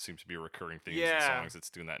it seems to be a recurring theme in Yeah. songs. It's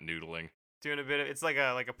doing that noodling. doing a bit of it's like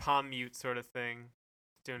a palm mute sort of thing.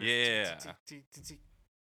 Doing Yeah. It's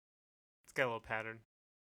got a little pattern.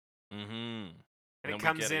 Mm-hmm. And then it we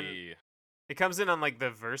comes get in it comes in on like the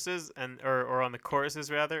verses or on the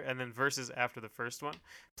choruses rather, and then verses after the first one.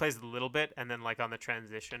 Plays a little bit, and then like on the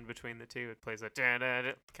transition between the two, it plays a kind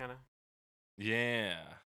of.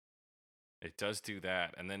 Yeah. It does do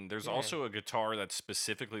that. And then there's Yeah. also a guitar that's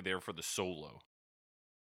specifically there for the solo.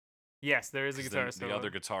 Yes, there is a 'Cause guitar then solo. the other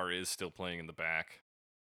guitar is still playing in the back.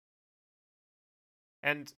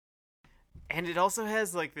 and it also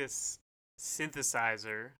has like this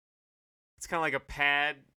synthesizer. It's kind of like a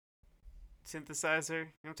pad synthesizer. You know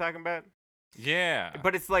what I'm talking about? Yeah.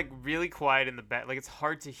 But it's like really quiet in the back. Like it's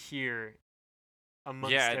hard to hear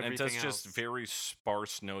amongst Yeah, and it everything does else. just very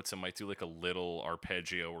sparse notes. It might do like a little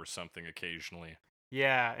arpeggio or something occasionally.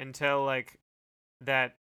 Yeah, until like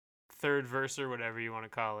that third verse or whatever you want to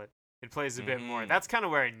call it. It plays a bit more. Mhm. That's kind of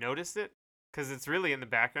where I noticed it because it's really in the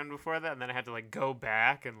background before that, and then I had to like go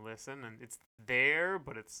back and listen, and it's there,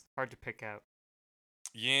 but it's hard to pick out.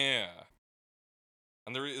 Yeah.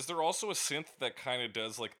 And is there also a synth that kind of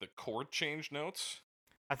does like the chord change notes?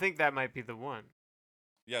 I think that might be the one.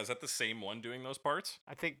 Yeah, is that the same one doing those parts?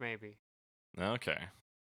 I think maybe. Okay.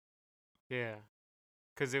 Yeah,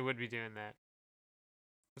 because it would be doing that.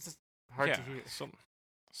 It's just hard yeah. to hear.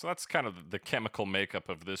 So that's kind of the chemical makeup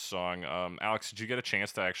of this song. Alex, did you get a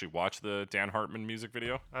chance to actually watch the Dan Hartman music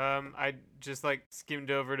video? I just like skimmed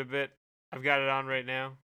over it a bit. I've got it on right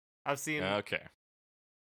now. I've seen. Okay.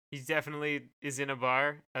 He definitely is in a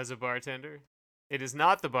bar as a bartender. It is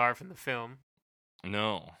not the bar from the film,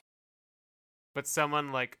 No. but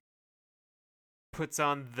someone like puts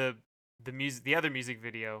on the the other music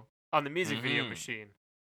video on the music video Mhm. machine.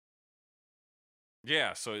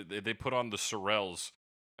 Yeah, so they put on the Sorels,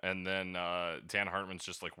 and then Dan Hartman's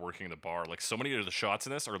just like working the bar. Like so many of the shots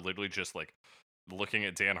in this are literally just like looking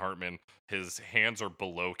at Dan Hartman. His hands are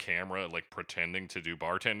below camera, like pretending to do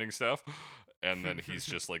bartending stuff. And then he's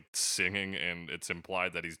just like singing, and it's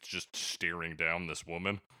implied that he's just staring down this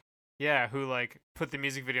woman. Yeah, who like put the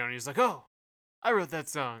music video on and he's like, "Oh, I wrote that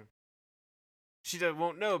song." She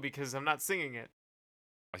won't know because I'm not singing it.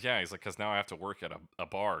 Yeah, he's like, because now I have to work at a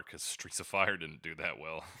bar because Streets of Fire didn't do that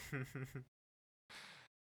well.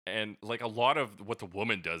 And like a lot of what the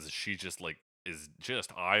woman does is she just like is just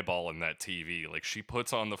eyeballing that TV. Like she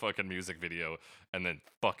puts on the fucking music video and then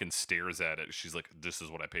fucking stares at it. She's like, "This is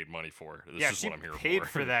what I paid money for. This Yeah, is she what I'm here paid for."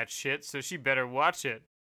 for that shit, so she better watch it.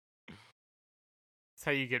 That's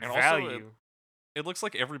how you get And also, value. it looks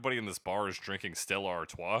like everybody in this bar is drinking Stella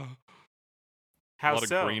Artois. A How lot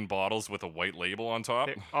so? of green bottles with a white label on top.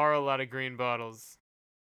 There are a lot of green bottles.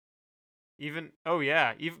 Even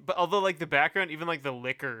but although like the background, even like the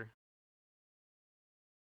liquor,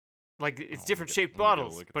 like it's different shaped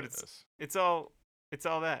bottles, but it's all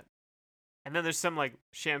that. And then there's some like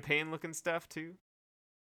champagne looking stuff too.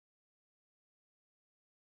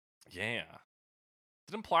 Yeah.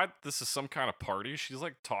 Does it imply that this is some kind of party? She's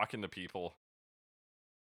like talking to people.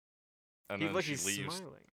 And then she He's leaves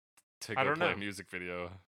smiling. to I go don't play know. a music video.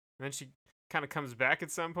 And then she kind of comes back at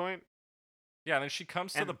some point. Yeah, and then she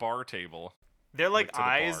comes to And the bar table. Their Like, like to the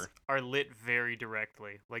eyes bar. are lit very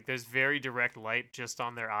directly. Like there's very direct light just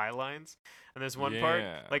on their eye lines. And there's one part,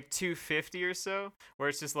 Yeah. like 250 or so, where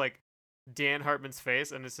it's just like Dan Hartman's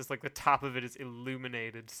face, and it's just like the top of it is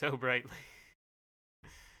illuminated so brightly.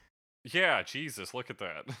 Yeah, Jesus, look at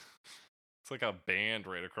that. It's like a band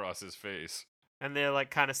right across his face. And they're like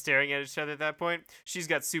kind of staring at each other at that point. She's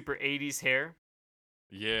got super 80s hair.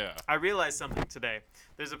 Yeah. I realized something today.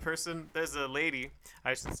 There's a lady,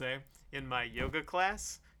 I should say, in my yoga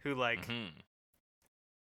class who like Mhm.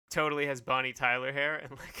 totally has Bonnie Tyler hair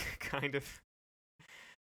and like kind of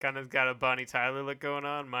got a Bonnie Tyler look going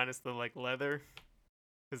on, minus the like leather,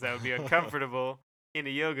 because that would be uncomfortable in a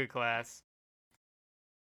yoga class.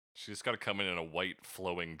 She's got to come in a white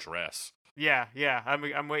flowing dress. Yeah,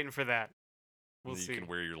 I'm waiting for that. We'll And you see. can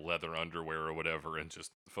wear your leather underwear or whatever and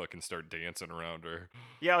just fucking start dancing around her.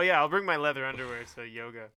 Yeah, I'll bring my leather underwear to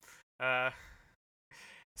yoga.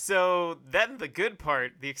 So then the good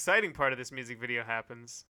part, the exciting part of this music video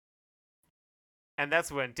happens. And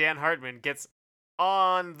that's when Dan Hartman gets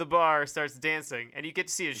on the bar, starts dancing, and you get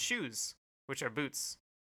to see his shoes, which are boots.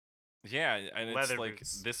 Yeah, and it's Leather like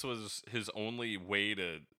boots. this was his only way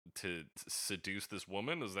to seduce this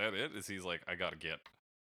woman. Is that it? Is he's like, I gotta get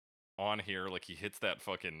on here? Like he hits that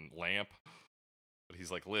fucking lamp, but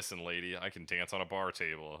he's like, listen, lady, I can dance on a bar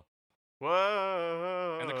table.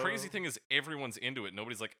 Whoa. And the crazy thing is, everyone's into it.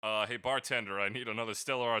 Nobody's like, hey bartender, I need another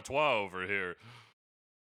Stella Artois over here.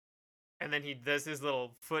 And then he does his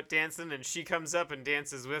little foot dancing, and she comes up and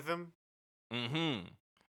dances with him. Mm-hmm.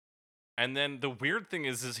 And then the weird thing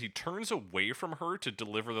is he turns away from her to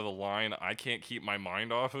deliver the line, I can't keep my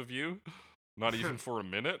mind off of you. Not even for a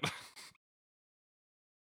minute.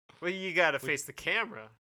 Well, you gotta face the camera.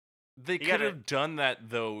 They You could gotta- have done that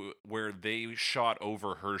though, where they shot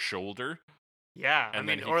over her shoulder, Yeah, and I mean,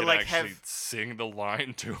 then he or could like actually have sing the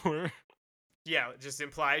line to her. yeah, just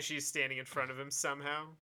imply she's standing in front of him somehow.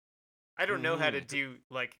 I don't know how to do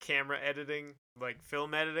like camera editing, like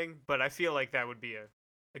film editing, but I feel like that would be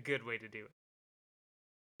a good way to do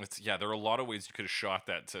it. There are a lot of ways you could have shot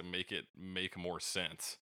that to make it make more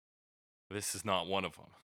sense. This is not one of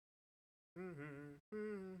them.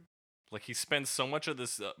 Like he spends so much of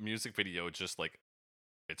this music video just like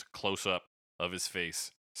it's a close up of his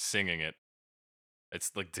face singing it.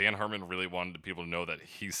 It's like Dan Harmon really wanted people to know that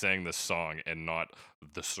he sang this song and not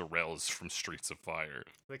the Sorrells from Streets of Fire.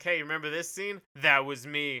 Like, hey, remember this scene? That was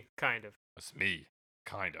me, kind of. It's me,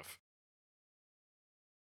 kind of.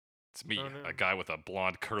 It's me, Oh, no. a guy with a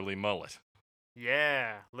blonde curly mullet.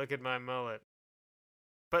 Yeah, look at my mullet.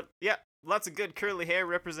 But yeah, lots of good curly hair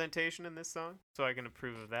representation in this song, so I can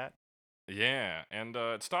approve of that. Yeah, and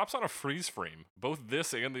it stops on a freeze frame. Both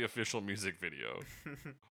this and the official music video.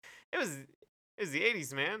 It was the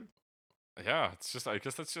 80s, man. Yeah, it's just I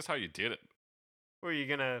guess that's just how you did it. Were you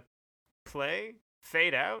gonna play?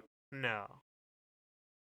 Fade out? No.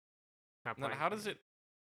 Not Now, playing how for does me. it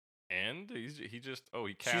end? He just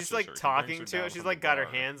he catches She's like her. He brings talking her to down her. She's from the like got her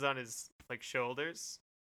bar. hands on his like shoulders,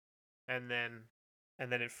 and then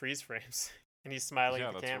it freeze frames, and he's smiling Yeah,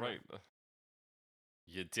 at the that's camera. right.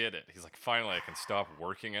 You did it. He's like, finally, I can stop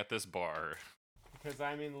working at this bar. Because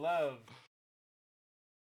I'm in love.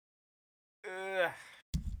 Ugh.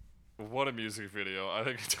 What a music video! I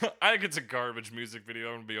think it's a garbage music video.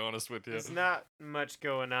 I'm gonna be honest with you. There's not much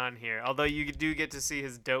going on here, although you do get to see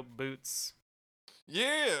his dope boots.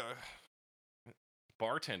 Yeah,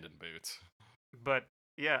 bartending boots. But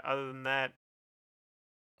yeah, other than that,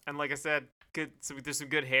 and like I said, good. So there's some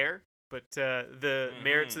good hair, but the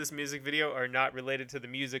merits of this music video are not related to the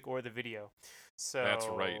music or the video. So That's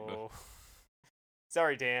right.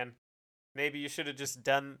 Sorry, Dan. Maybe you should have just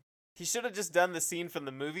done He should have just done the scene from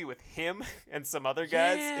the movie with him and some other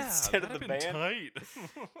guys instead of the that'd have band.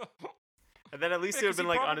 been tight. And then at least Yeah, it would 'cause have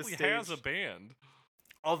been he like on a probably stage. has a band.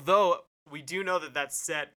 Although we do know that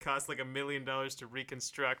set cost like $1 million to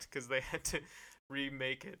reconstruct because they had to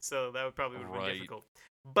remake it, so that would probably would have been Right. difficult.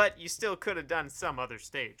 But you still could have done some other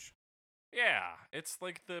stage. Yeah, it's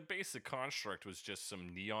like the basic construct was just some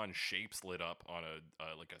neon shapes lit up on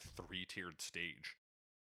a like a 3-tiered stage.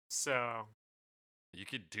 So You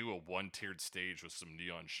could do a 1-tiered stage with some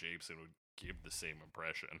neon shapes and it would give the same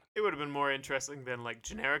impression. it would have been more interesting than like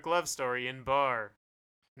generic love story in bar,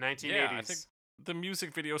 1980s. Yeah, I think the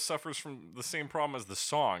music video suffers from the same problem as the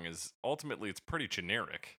song. Is ultimately it's pretty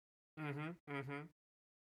generic. Mm-hmm.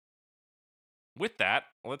 With that,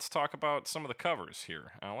 let's talk about some of the covers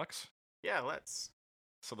here, Alex. Yeah, let's.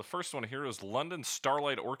 So the first one here is London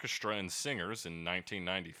Starlight Orchestra and Singers in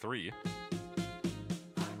 1993.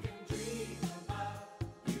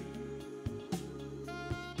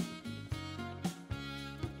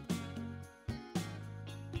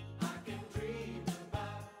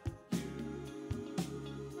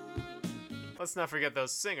 Let's not forget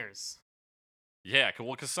those singers. Yeah,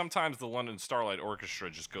 well, because sometimes the London Starlight Orchestra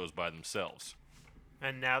just goes by themselves.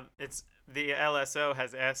 And now it's the LSO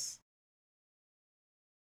has S.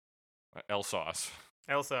 Elsauce.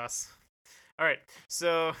 Elsos. All right,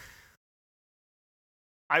 so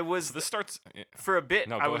I was So this starts. for a bit.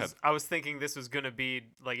 No, I go was ahead. I was thinking this was gonna be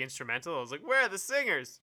like instrumental. I was like, where are the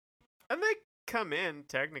singers? And they come in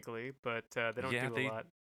technically, but they don't Yeah, do they- a lot.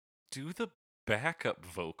 Do the backup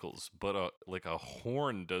vocals, but like a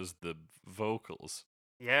horn does the vocals.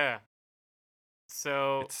 Yeah.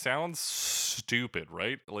 So It sounds stupid,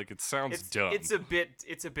 right? Like it sounds dumb. It's a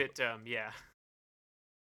bit dumb, yeah.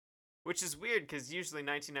 Which is weird because usually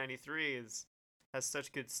 1993 has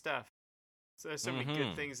such good stuff. So there's so many good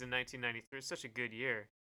Mhm. things in 1993. It's such a good year.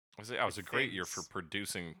 It was a great year for things.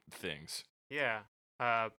 producing things. Yeah.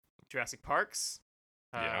 Jurassic Parks.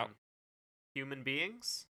 Yeah. Human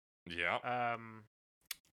Beings. Yeah.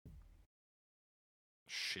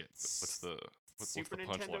 Shit. What's the Super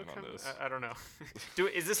punchline Nintendo on this? I don't know.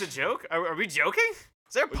 Is this a joke? Are we joking?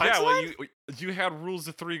 Is there a punchline? Yeah, well, you had Rules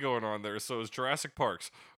of 3 going on there. So is Jurassic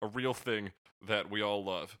Parks a real thing that we all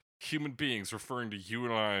love? Human beings, referring to you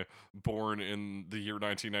and I, born in the year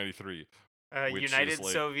 1993. which is United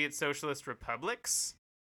like- Soviet Socialist Republics?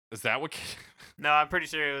 Is that what? No, I'm pretty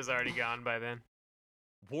sure it was already gone by then.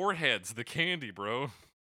 Warheads, the candy, bro.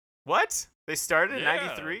 What? They started in Yeah.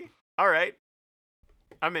 93? All right.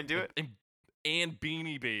 I'm into it. And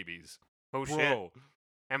Beanie Babies, Oh, shit. bro.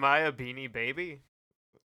 Am I a beanie baby?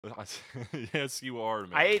 Yes, you are,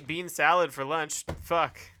 man. I ate bean salad for lunch.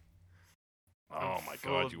 Fuck. Oh I'm my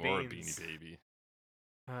full god, of you are a beans. Beanie Baby.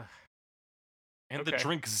 Ugh. And the Okay.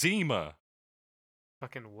 drink Zima.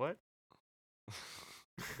 Fucking what?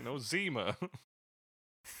 No, Zima.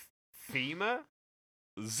 FEMA?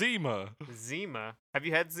 Zima. Zima. Have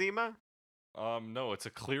you had Zima? No, it's a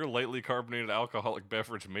clear, lightly carbonated alcoholic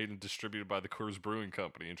beverage made and distributed by the Coors Brewing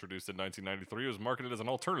Company. Introduced in 1993, it was marketed as an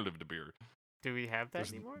alternative to beer. Do we have that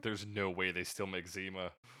anymore? There's no way they still make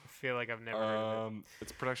Zima. I feel like I've never heard of it.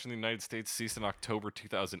 Its production in the United States ceased in October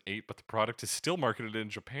 2008, but the product is still marketed in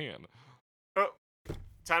Japan. Oh,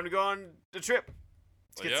 time to go on the trip.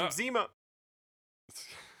 Let's get Yeah. some Zima.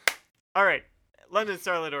 All right, London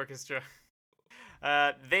Starlight Orchestra.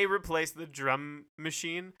 They replaced the drum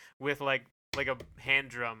machine with like a hand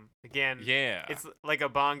drum. Again, Yeah. it's like a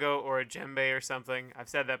bongo or a djembe or something. I've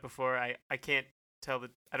said that before. I can't tell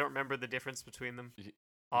I don't remember the difference between them. Yeah,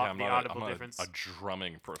 The I'm not audible I'm not difference. a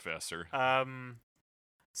drumming professor.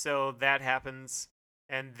 So that happens,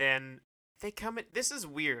 and then they come in. This is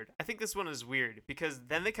weird. I think this one is weird because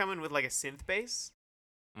then they come in with like a synth bass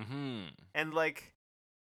Mm-hmm. and like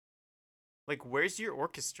where's your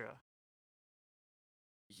orchestra?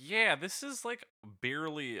 Yeah, this is like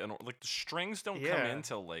barely like the strings don't come Yeah. in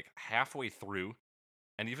till like halfway through,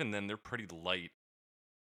 and even then they're pretty light.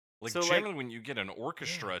 Like So, like- generally, when you get an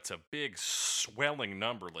orchestra, it's a big swelling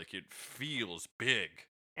number. Like it feels big.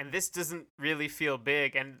 And this doesn't really feel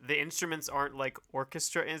big, and the instruments aren't like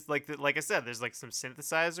orchestra. It's like I said, there's like some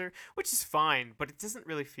synthesizer, which is fine, but it doesn't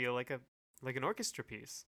really feel like an orchestra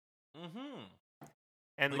piece. Mm-hmm.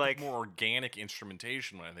 And Like like, more organic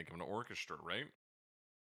instrumentation when I think of an orchestra, right?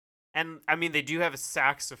 and I mean, they do have a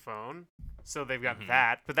saxophone, so they've got Mhm.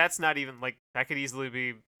 that, but that's not even like that could easily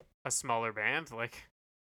be a smaller band. Like,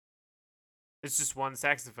 it's just one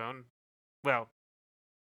saxophone. Well,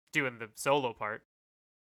 doing the solo part.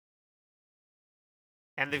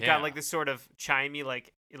 And they've Yeah. got like this sort of chimey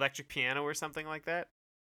like electric piano or something like that.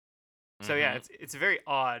 So yeah, Mhm. it's very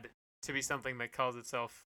odd. to be something that calls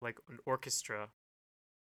itself like an orchestra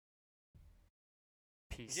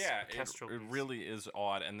piece. Yeah, orchestral it piece. really is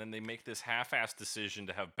odd. And then they make this half-assed decision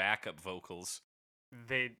to have backup vocals.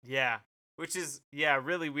 Which is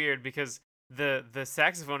really weird because the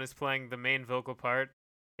saxophone is playing the main vocal part.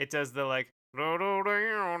 It does the like,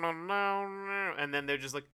 and then they're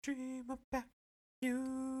just like, dream about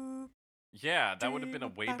you. Yeah, that would have been a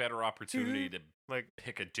Dream way about better opportunity to Like,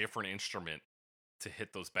 pick a different instrument to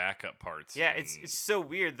hit those backup parts. yeah, and- it's so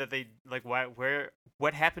weird that they like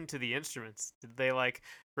what happened to the instruments? Did they like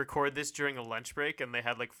record this during a lunch break and they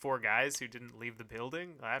had like 4 guys who didn't leave the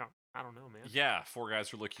building? I don't know, man. Yeah, 4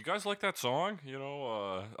 guys were like, "You guys like that song? You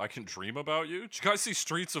know, I Can Dream About You? Did you guys see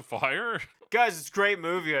Streets of Fire?" Guys, it's a great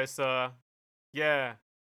movie I saw. Yeah.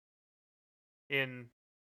 In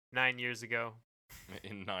 9 years ago.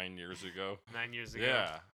 In 9 years ago. 9 years ago.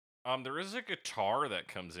 Yeah. There is a guitar that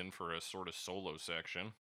comes in for a sort of solo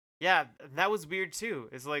section. Yeah, that was weird too.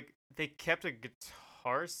 It's like they kept a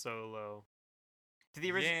guitar solo. Did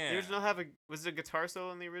the original Yeah. original have was it a guitar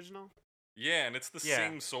solo in the original? Yeah, and it's the Yeah.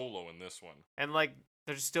 same solo in this one. And like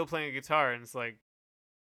they're just still playing a guitar and it's like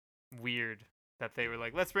weird that they were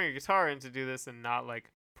like, let's bring a guitar in to do this and not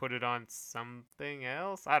like put it on something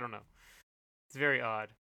else. I don't know. It's very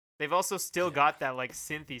odd. They've also still Yeah. got that like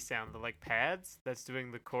synthy sound, the like pads that's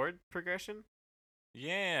doing the chord progression.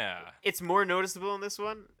 Yeah. It's more noticeable in this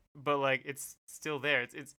one, but like it's still there.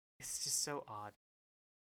 It's just so odd.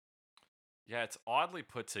 Yeah, it's oddly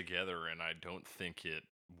put together, and I don't think it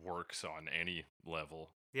works on any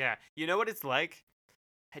level. Yeah, you know what it's like?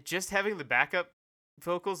 Just having the backup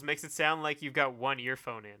vocals makes it sound like you've got one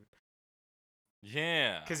earphone in,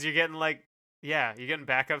 Yeah. because you're getting like, you're getting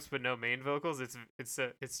backups but no main vocals. It's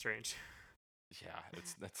strange. Yeah,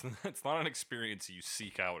 it's not an experience you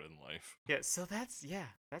seek out in life. Yeah, so that's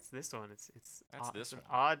this one. It's That's odd, this it's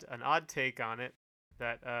one. an odd take on it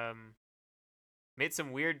that made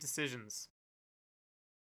some weird decisions.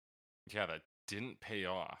 Yeah, that didn't pay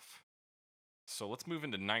off. So let's move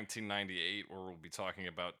into 1998, where we'll be talking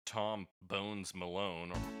about Tom Bones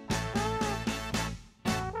Malone.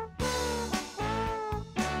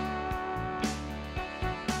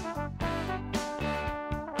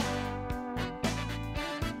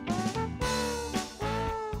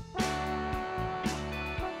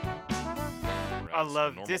 I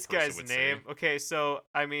love this guy's name. Okay, so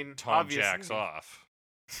I mean, Tom obviously, jacks off.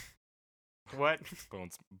 What?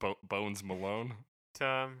 Bones Malone.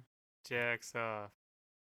 Tom jacks off.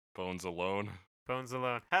 Bones alone. Bones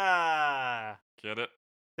alone. Ha! Get it?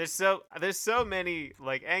 There's so many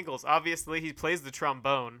like angles. Obviously, he plays the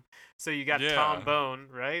trombone, so you got Yeah. Tom Bone,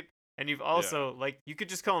 right? And you've also like you could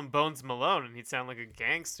just call him Bones Malone, and he'd sound like a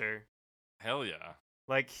gangster. Hell yeah.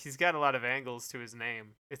 Like he's got a lot of angles to his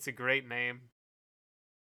name. It's a great name.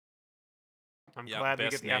 I'm Yeah, glad we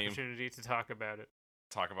best get the name. opportunity to talk about it.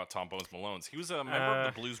 Talk about Tom Bones Malone's. He was a member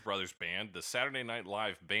of the Blues Brothers Band, the Saturday Night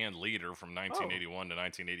Live band leader from 1981 to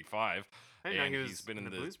 1985. I didn't know And he was he's been in in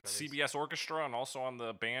the the Blues Brothers. CBS Orchestra and also on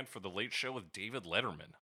the band for The Late Show with David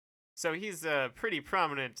Letterman. So he's a pretty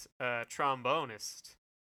prominent trombonist.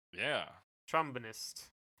 Yeah. Trombonist.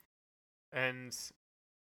 And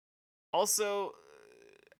also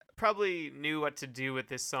probably knew what to do with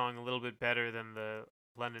this song a little bit better than the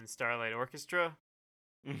London Starlight Orchestra.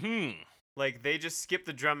 Mm-hmm. Like they just skip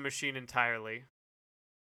the drum machine entirely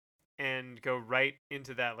and go right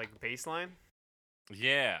into that like bass line,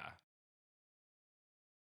 Yeah.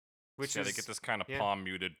 which yeah, is they get this kind of yeah. palm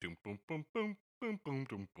muted doom boom boom boom boom boom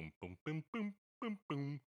boom boom boom boom boom boom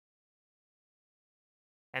boom.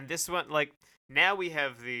 And this one, like, now we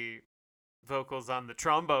have the vocals on the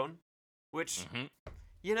trombone, which, Mhm.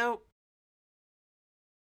 you know,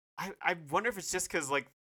 I wonder if it's just because, like,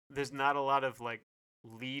 there's not a lot of, like,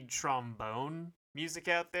 lead trombone music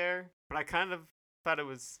out there, but I kind of thought it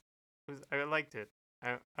was I liked it.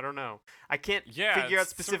 I don't know. I can't Yeah, figure out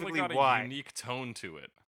it's certainly specifically got why, a unique tone to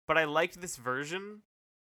it. but I liked this version,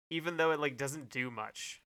 even though it, like, doesn't do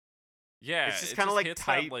much, Yeah, It's just it kinda, like, hits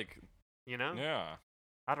that, tight, like you know? yeah,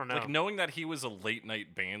 I don't know. like knowing that he was a late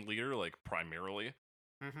night band leader, like primarily.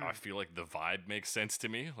 Mhm. I feel like the vibe makes sense to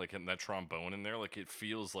me, like in that trombone in there, like it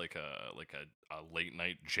feels like a late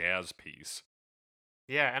night jazz piece.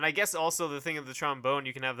 Yeah, and I guess also the thing of the trombone,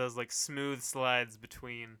 you can have those like smooth slides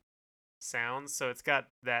between sounds, so it's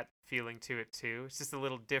got that feeling to it too. It's just a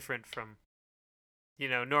little different from,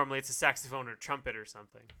 normally it's a saxophone or trumpet or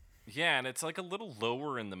something. Yeah, and it's like a little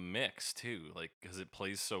lower in the mix too, like because it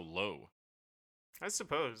plays so low. I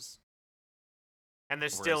suppose. And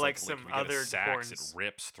there's Whereas, still like if some we get a other sax, horns. it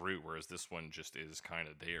rips through, whereas this one just is kind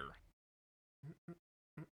of there.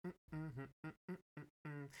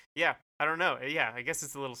 Yeah, I don't know. Yeah, I guess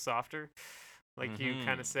it's a little softer, like you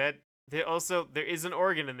kind of said. There is an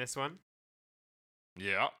organ in this one,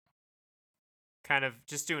 Yeah. kind of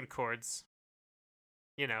just doing chords.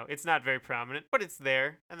 You know, it's not very prominent, but it's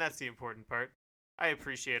there, and that's the important part. I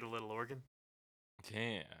appreciate a little organ.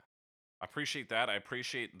 Yeah. I appreciate that. I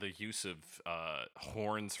appreciate the use of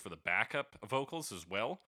horns for the backup vocals as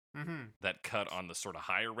well. Mm-hmm. That cut on the sort of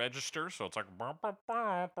higher register, so it's like and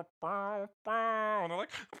they're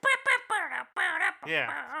like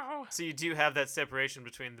Yeah. So you do have that separation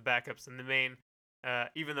between the backups and the main,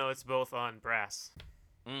 even though it's both on brass.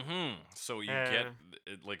 So you get Uh,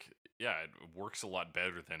 it, like, yeah, it works a lot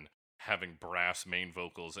better than having brass main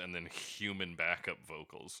vocals and then human backup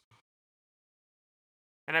vocals.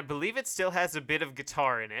 And I believe it still has a bit of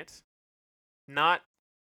guitar in it. Not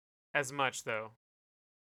as much, though.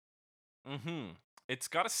 It's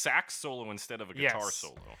got a sax solo instead of a guitar Yes.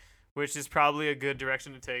 solo. Which is probably a good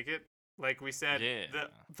direction to take it. Like we said, Yeah.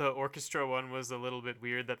 the orchestra one was a little bit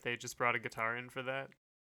weird that they just brought a guitar in for that.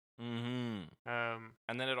 And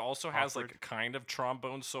then it also has like a Awkward. kind of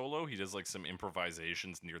trombone solo. He does like some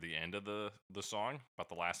improvisations near the end of the song, about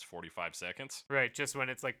the last 45 seconds. Right, just when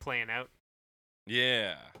it's like playing out.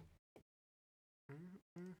 Yeah.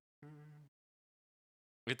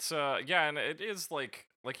 It's yeah, and it is like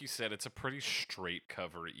you said, it's a pretty straight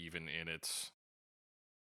cover even in its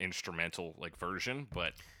instrumental like version,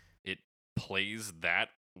 but it plays that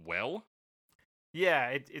well.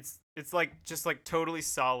 Yeah, it's like just like totally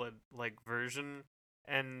solid like version,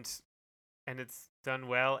 and it's done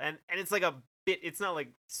well, and it's like a bit. It's not like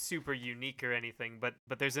super unique or anything, but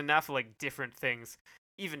there's enough like different things,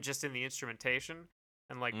 even just in the instrumentation,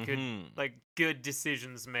 and like good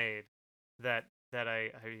decisions made that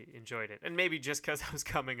I enjoyed it. And maybe just because I was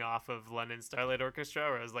coming off of London Starlight Orchestra,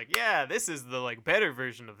 where I was like, yeah, this is the like better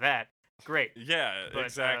version of that. Great. Yeah, But,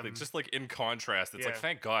 exactly. Just like in contrast, it's like yeah.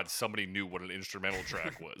 thank God somebody knew what an instrumental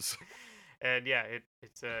track was. And yeah,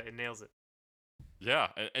 it nails it. Yeah,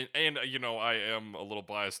 and you know, I am a little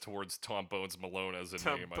biased towards Tom Bones Malone as a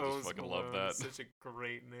Tom name. I Bones just fucking Malone love is that. Such a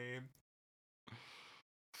great name.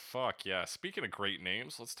 Fuck yeah. Speaking of great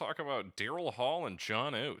names, let's talk about Daryl Hall and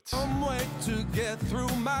John Oates. Some way to get through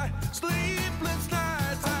my sleepless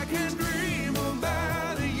nights. I can dream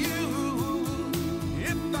about you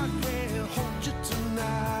if I can't hold you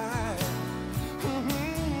tonight.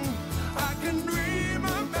 I can dream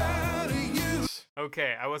about you.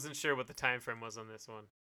 Okay, I wasn't sure what the time frame was on this one.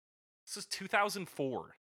 This is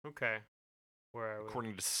 2004, Okay, where are we?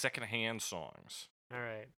 according to Secondhand Songs. All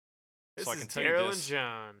right. This So I is can tell you Daryl and this.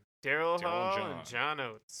 John. Daryl Daryl and Hall John. and John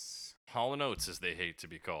Oates. Hall & Oates, as they hate to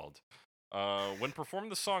be called. When performing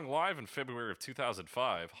the song live in February of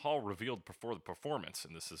 2005, Hall revealed before the performance,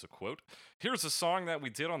 and this is a quote, "Here's a song that we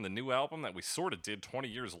did on the new album that we sort of did 20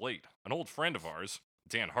 years late. An old friend of ours,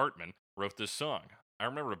 Dan Hartman, wrote this song. I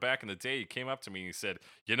remember back in the day he came up to me and he said,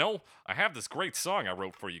 you know, I have this great song I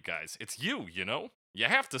wrote for you guys. It's you, you know? You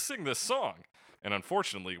have to sing this song. And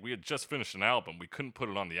unfortunately, we had just finished an album. We couldn't put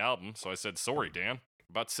it on the album, so I said, sorry, Dan.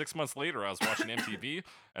 About 6 months later, I was watching MTV,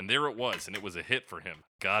 and there it was, and it was a hit for him.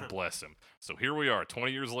 God bless him. So here we are,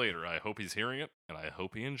 20 years later. I hope he's hearing it, and I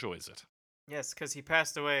hope he enjoys it." Yes, because he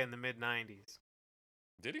passed away in the mid-90s.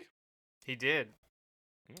 Did he? He did.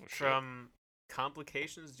 Oh, shit. From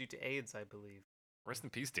complications due to AIDS, I believe. Rest in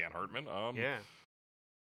peace, Dan Hartman. Yeah.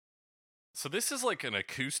 So this is like an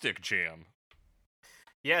acoustic jam.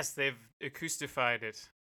 Yes, they've acoustified it.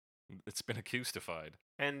 It's been acoustified.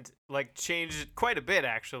 And, like, changed it quite a bit,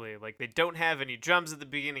 actually. Like, they don't have any drums at the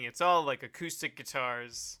beginning. It's all, like, acoustic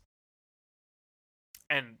guitars.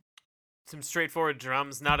 And some straightforward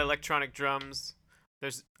drums, not electronic drums.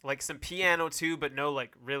 There's, like, some piano, too, but no,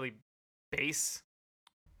 like, really bass.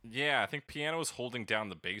 Yeah, I think piano is holding down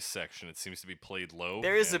the bass section. It seems to be played low.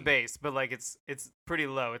 There is a and- bass, but, like, it's pretty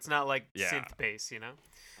low. It's not, like, Yeah. synth bass, you know?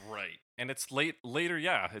 Right. And it's later,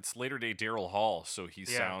 yeah, it's later day Daryl Hall, so he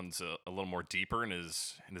Yeah. sounds a little more deeper in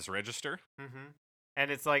his register. Mm-hmm.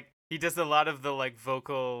 And it's like he does a lot of the like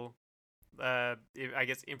vocal, I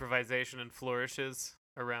guess improvisation and flourishes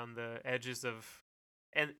around the edges of,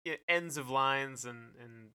 ends of lines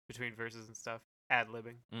and between verses and stuff.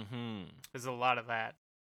 Ad-libbing. Mm-hmm. There's a lot of that.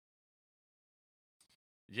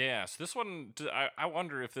 Yeah, so this one, I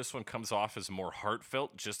wonder if this one comes off as more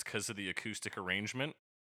heartfelt just because of the acoustic arrangement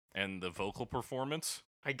and the vocal performance.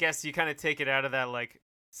 I guess you kind of take it out of that like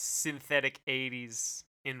synthetic '80s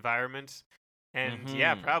environment, and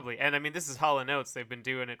yeah, Mhm. probably. And I mean, this is Hall & Oates. They've been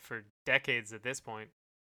doing it for decades at this point,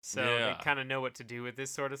 so Yeah. they kind of know what to do with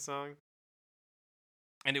this sort of song.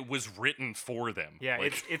 and it was written for them. Yeah,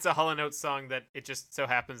 like, it's a Hall & Oates song that it just so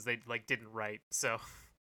happens they like didn't write. So,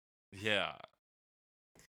 yeah.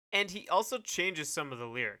 and he also changes some of the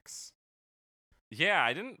lyrics. Yeah,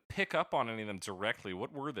 I didn't pick up on any of them directly.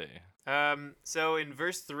 What were they? So in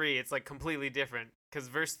verse 3, it's like completely different because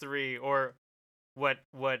verse 3, or what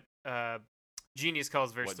Genius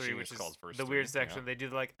calls verse What 3, Genius which is calls verse the 3, weird section. yeah. They do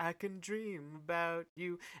like, I can dream about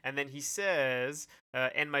you, and then he says,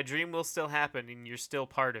 and my dream will still happen, and you're still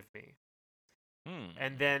part of me.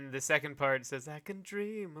 And then the second part says, I can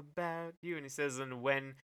dream about you, and he says, and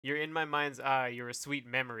when you're in my mind's eye, you're a sweet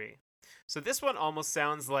memory. So this one almost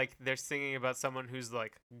sounds like they're singing about someone who's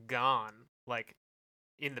like gone, like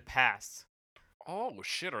in the past. Oh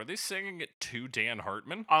shit! Are they singing it to Dan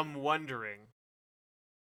Hartman? I'm wondering.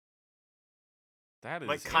 That is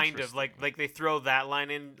Like kind of interesting. like they throw that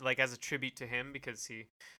line in like as a tribute to him because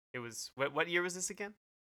it was what year was this again?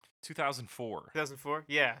 2004. 2004.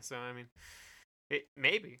 Yeah, so I mean, it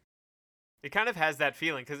maybe it kind of has that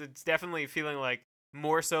feeling because it's definitely feeling like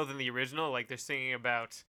more so than the original. Like they're singing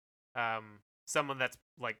about someone that's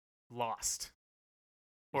like lost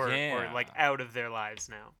or like Yeah. out of their lives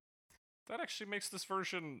now. That actually makes this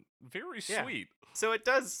version very Yeah. sweet. So it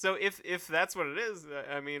does. So if that's what it is,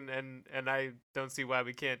 I mean, and I don't see why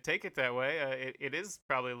we can't take it that way. It is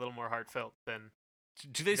probably a little more heartfelt than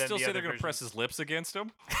Do they Than still the say other they're gonna press versions. his lips against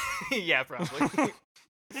him? yeah, probably.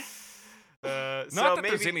 Not So that maybe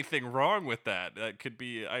there's anything wrong with that. That could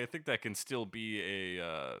be. I think that can still be a,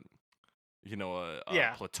 a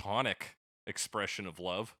Yeah. platonic expression of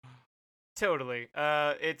love. totally.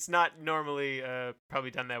 It's not normally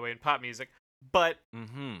probably done that way in pop music, but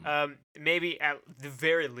Mm-hmm. maybe at the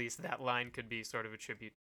very least that line could be sort of a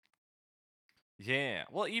tribute. Yeah.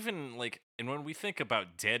 Well, even like, and when we think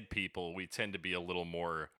about dead people, we tend to be a little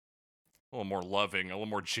more loving, a little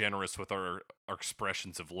more generous with our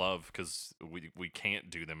expressions of love because we can't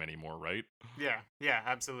do them anymore, right? Yeah,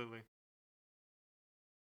 absolutely.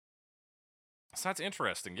 So that's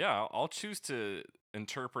interesting. Yeah, I'll choose to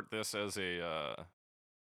interpret this as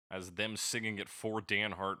as them singing it for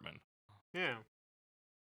Dan Hartman. Yeah,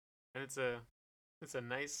 and it's a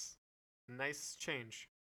nice change.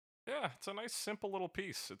 Yeah, it's a nice simple little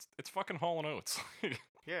piece. It's fucking Hall & Oates.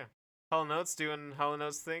 Yeah, Hall & Oates doing Hall &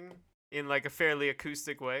 Oates thing in like a fairly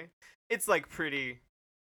acoustic way. It's like pretty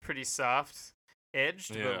soft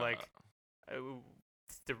edged, but like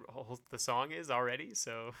the song is already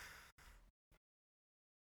so.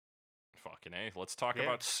 Fucking A. Let's talk Yeah.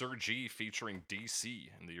 about Sir G featuring DC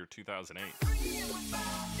in the year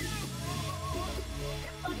 2008.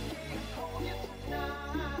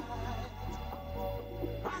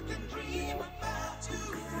 I can dream about you.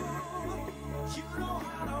 You know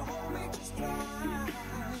how to hold me just right.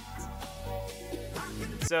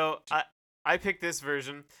 So I picked this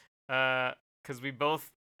version because we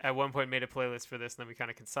both at one point made a playlist for this, and then we kind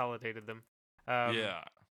of consolidated them. Yeah.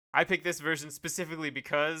 I picked this version specifically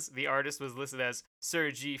because the artist was listed as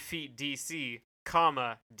Sir G Feet DC,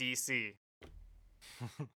 comma DC.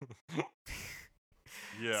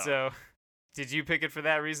 Yeah. So, did you pick it for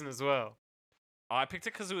that reason as well? I picked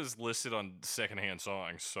it because it was listed on secondhand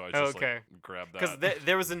songs, so I just Okay. like, grabbed Because that.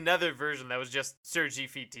 there was another version that was just Sir G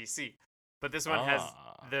Feet DC, but this one has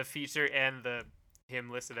Ah. the feature and the him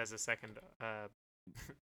listed as a second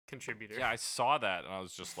contributor. Yeah, I saw that and I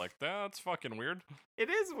was just like, that's fucking weird. It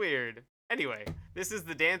is weird. Anyway, this is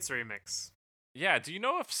the dance remix. Yeah, do you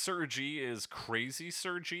know if Sir G is crazy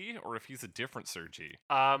Sir G or if he's a different Sir G?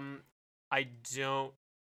 I don't.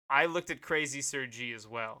 I looked at Crazy Sir G as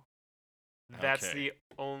well. That's Okay. the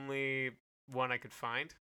only one I could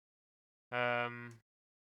find.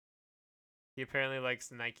 He apparently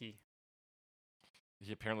likes Nike.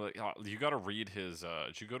 He apparently you got to read his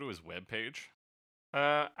did you go to his webpage?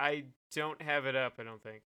 I don't have it up. I don't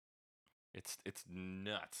think. It's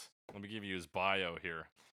nuts. Let me give you his bio here.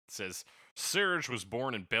 It says Serge was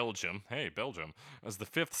born in Belgium. Hey, Belgium. As the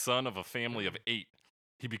fifth son of a family of 8.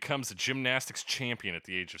 He becomes a gymnastics champion at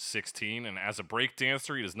the age of 16, and as a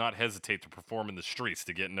breakdancer, he does not hesitate to perform in the streets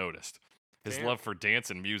to get noticed. His Damn. love for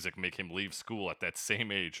dance and music make him leave school at that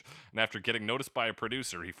same age, and after getting noticed by a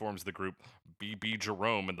producer, he forms the group BB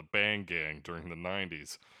Jerome and the Bang Gang during the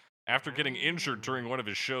 90s. After getting injured during one of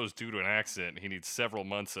his shows due to an accident, he needs several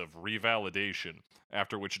months of revalidation,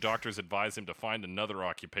 after which doctors advise him to find another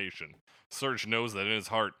occupation. Serge knows that in his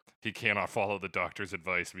heart, he cannot follow the doctor's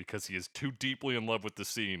advice because he is too deeply in love with the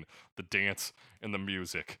scene, the dance, and the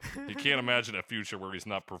music. He can't imagine a future where he's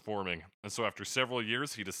not performing. And so after several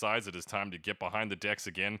years, he decides it is time to get behind the decks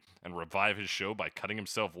again and revive his show by cutting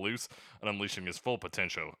himself loose and unleashing his full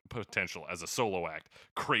potential as a solo act.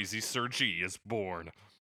 Crazy Sergi is born.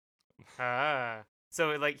 Ah.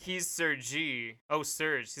 So like he's Sergi. Oh,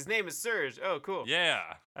 Serge. His name is Serge. Oh, cool. Yeah.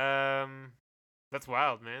 That's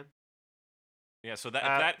wild, man. Yeah, so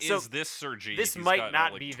that so is this Sergi. this He's might got,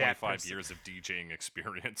 not like, be that 25 person. years of DJing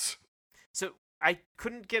experience. So I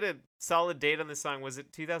couldn't get a solid date on this song. Was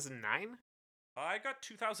it 2009? I got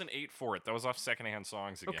 2008 for it. That was off Secondhand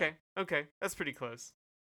Songs again. Okay. That's pretty close.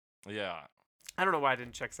 Yeah. I don't know why I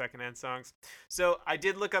didn't check secondhand songs. So I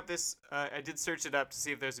did look up this. I did search it up to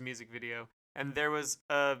see if there's a music video, and there was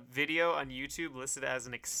a video on YouTube listed as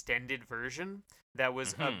an extended version that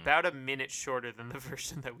was about a minute shorter than the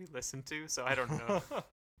version that we listened to. So I don't know.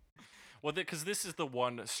 Well, because this is the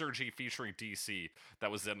one Sergi featuring DC that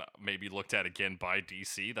was then maybe looked at again by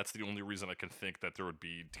DC. That's the only reason I can think that there would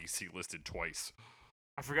be DC listed twice.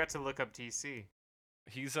 I forgot to look up DC.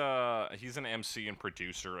 He's an MC and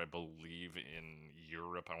producer, I believe, in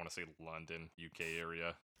Europe. I want to say London, UK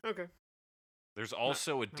area. Okay. There's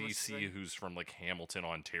also a not much to DC say. who's from like Hamilton,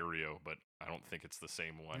 Ontario, but I don't think it's the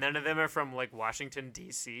same one. None of them are from like Washington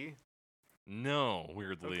D.C. No,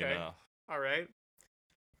 weirdly Okay. enough. All right.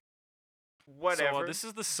 So Whatever. this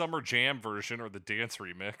is the Summer Jam version or the dance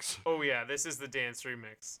remix. Oh yeah, this is the dance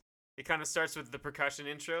remix. It kind of starts with the percussion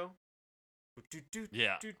intro.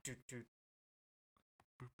 Yeah.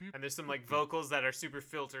 And there's some like vocals that are super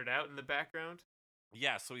filtered out in the background.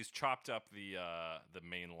 Yeah, so he's chopped up the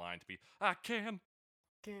main line to be I can.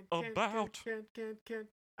 Can, About. can.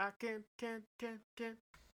 I can.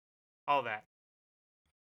 All that.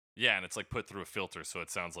 Yeah, and it's like put through a filter so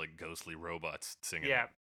it sounds like ghostly robots singing. Yeah.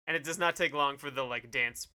 And it does not take long for the like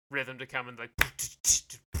dance rhythm to come and like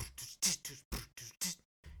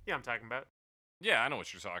yeah, I'm talking about. Yeah, I know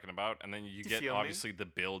what you're talking about. And then you get feel me? obviously the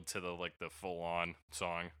build to the full on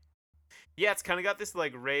song. Yeah, it's kind of got this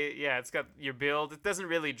like it's got your build. It doesn't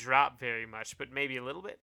really drop very much, but maybe a little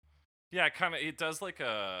bit. Yeah, it does like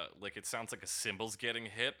it sounds like a cymbals getting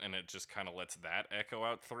hit and it just kind of lets that echo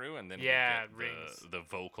out through and then Yeah, we it get rings. the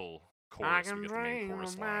vocal chorus, we get the main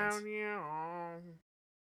chorus lines. you.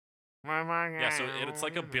 Yeah, so it's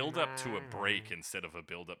like a build up to a break instead of a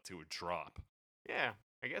build up to a drop. Yeah,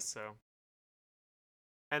 I guess so.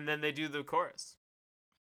 And then they do the chorus.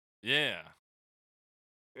 Yeah.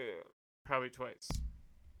 Yeah, probably twice.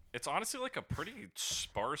 It's honestly like a pretty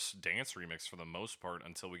sparse dance remix for the most part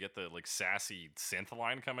until we get the like sassy synth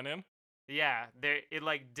line coming in. Yeah, it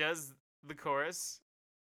like does the chorus,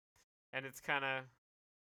 and it's kind of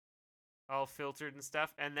all filtered and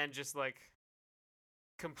stuff, and then just like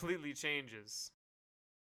completely changes.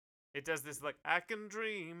 It does this like I can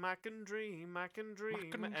dream, and then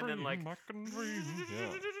like I can dream.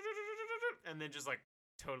 Yeah. and then just like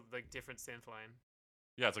total like different synth line.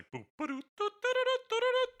 Yeah, it's like boop.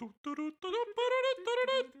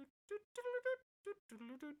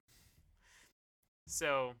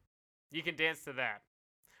 So you can dance to that,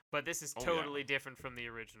 but this is Oh, yeah. totally different from the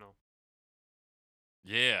original.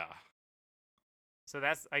 Yeah. So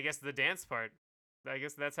that's, I guess, the dance part. I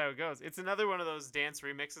guess that's how it goes. It's another one of those dance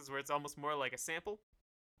remixes where it's almost more like a sample,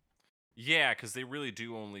 Yeah, because they really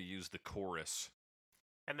do only use the chorus.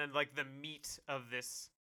 and then like the meat of this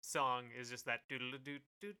song is just that Mm-hmm.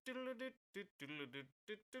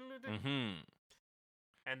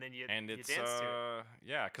 and then you And you it's dance to it.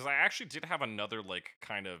 yeah, because I actually did have another like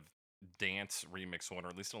kind of dance remix one, or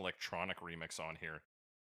at least an electronic remix on here.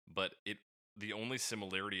 But the only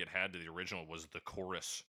similarity it had to the original was the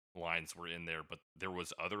chorus lines were in there, but there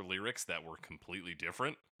was other lyrics that were completely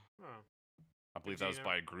different. Oh, I believe do that you was know?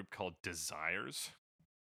 by a group called Desires.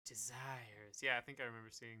 Desires. Yeah, I think I remember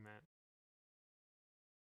seeing that.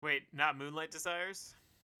 Wait, not Moonlight Desires?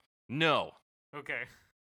 No. Okay.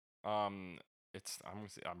 I'm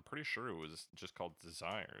pretty sure it was just called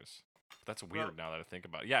Desires. That's weird Well- now that I think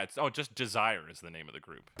about it. Yeah, it's just Desire is the name of the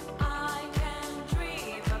group. I can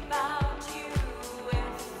dream about you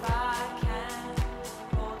if I can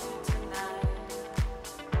hold you tonight.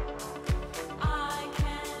 I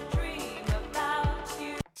can dream about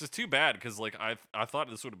you. It's just too bad because like I thought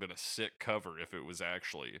this would have been a sick cover if it was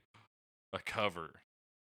actually a cover.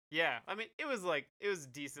 Yeah, I mean, it was a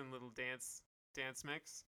decent little dance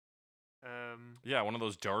mix. Yeah, one of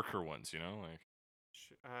those darker ones, you know, like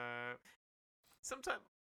Sometimes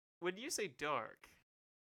when you say dark,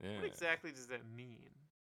 Yeah. what exactly does that mean?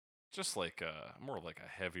 Just like more like a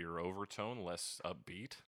heavier overtone, less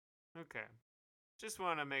upbeat. Okay. Just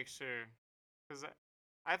want to make sure. Because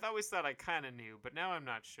I've always thought I kind of knew, but now I'm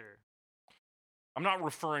not sure. I'm not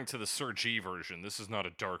referring to the Sir G version. This is not a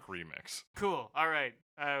dark remix. Cool. All right.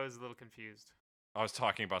 I was a little confused. I was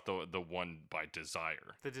talking about the one by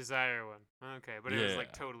Desire. The Desire one. Okay. But it was like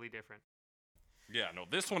Yeah. totally different. Yeah, no,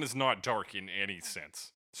 this one is not dark in any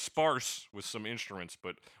sense. Sparse with some instruments,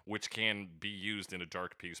 but which can be used in a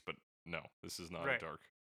dark piece. But no, this is not Right. a dark.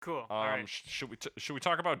 Cool. All right. Should we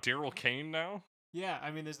talk about Daryl Kane now? Yeah.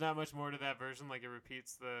 I mean, there's not much more to that version. Like, it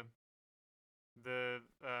repeats the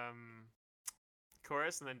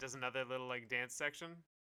chorus and then does another little, like, dance section.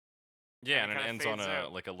 Yeah, And and it it kinda ends on fades a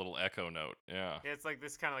out. like a little echo note. Yeah. Yeah, it's like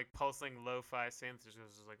this kind of, like, pulsing lo-fi synth. It's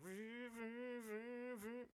just like...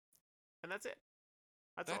 And that's it.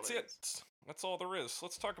 That's all That's there it. is. That's all there is.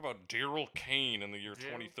 Let's talk about Daryl Kane in the year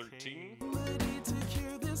Daryl 2013. Kane. Ready to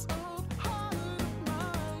cure this old heart of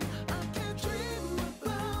mine. I can't dream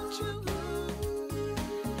about you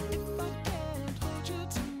if I can't hold you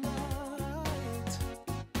tonight.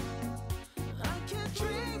 I can't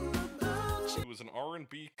dream about you. He was an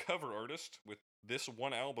R&B cover artist with this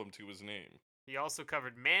one album to his name. He also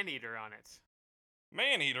covered Maneater on it.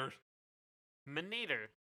 Maneater. Maneater.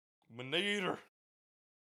 Maneater.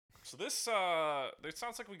 So this it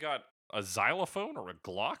sounds like we got a xylophone or a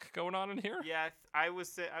Glock going on in here. Yeah, I would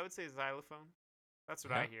say xylophone. That's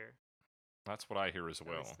what I Yeah. hear. That's what I hear as At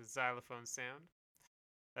well. least the xylophone sound.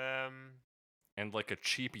 And like a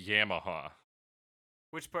cheap Yamaha.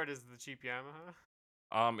 Which part is the cheap Yamaha?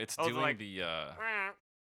 It's Oh, the, doing like-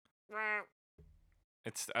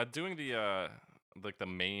 it's doing the like the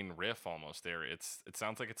main riff almost there. It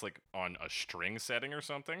sounds like it's like on a string setting or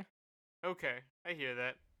something. Okay, I hear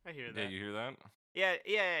that. I hear Yeah, that. you hear that?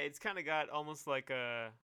 Yeah. It's kind of got almost like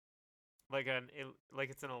like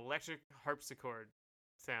it's an electric harpsichord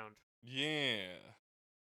sound, Yeah.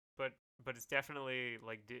 but it's definitely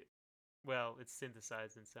like well, it's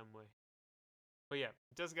synthesized in some way. But yeah,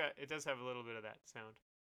 it does have a little bit of that sound,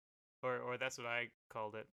 or that's what I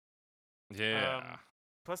called it. Yeah.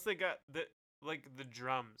 Plus they got the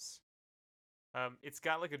drums. It's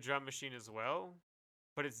got like a drum machine as well,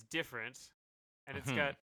 but it's different, and it's Mhm.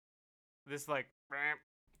 got this like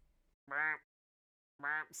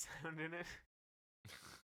sound in it.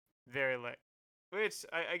 Very like, which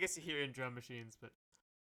I guess you hear in drum machines, but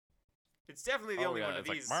it's definitely the Oh, only yeah, one of it's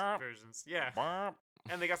like, these "Bop." versions. Yeah, Bop.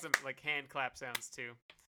 and they got some like hand clap sounds too,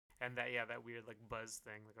 and that weird like buzz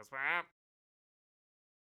thing that goes. Wah,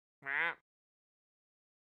 wah.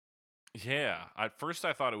 Yeah. At first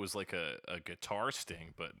I thought it was like a guitar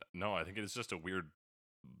sting, but no, I think it's just a weird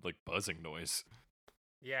like buzzing noise.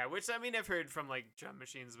 Yeah, which I mean I've heard from like drum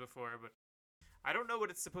machines before, but I don't know what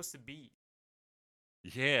it's supposed to be.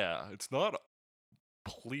 Yeah, it's not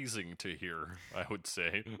pleasing to hear, I would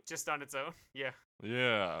say. Just on its own. Yeah.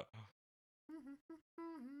 Yeah.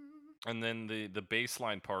 And then the bass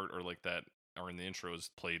line part or like that or in the intro is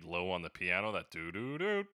played low on the piano, that doo doo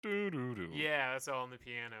doo doo doo doo. Yeah, that's all on the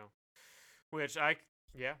piano. Which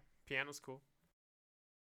piano's cool.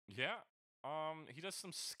 Yeah. He does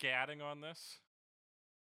some scatting on this.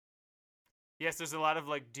 Yes, there's a lot of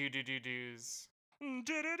like do do do do's.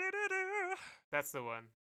 Du-du-du-du-du. That's the one.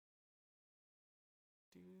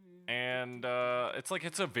 And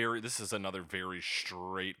this is another very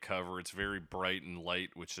straight cover. It's very bright and light,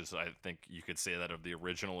 which is I think you could say that of the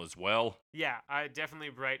original as well. Yeah, I definitely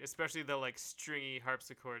bright, especially the like stringy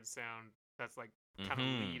harpsichord sound that's like kind of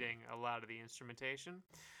Mhm. leading a lot of the instrumentation.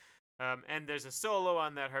 And there's a solo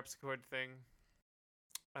on that harpsichord thing.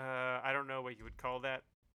 I don't know what you would call that.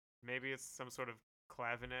 Maybe it's some sort of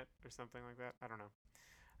clavinet or something like that. I don't know.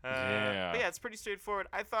 Yeah. But yeah, it's pretty straightforward.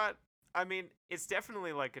 I mean, it's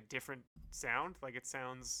definitely like a different sound. Like it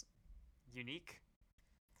sounds unique.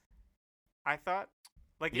 I thought.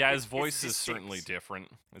 Like Yeah, it- his it's voice is distinct. certainly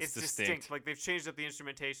different. It's distinct. Like they've changed up the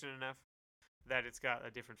instrumentation enough that it's got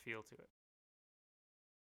a different feel to it.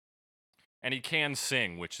 And he can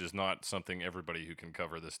sing, which is not something everybody who can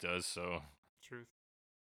cover this does, so Truth.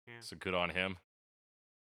 so good on him.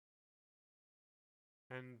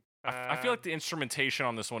 And I feel like the instrumentation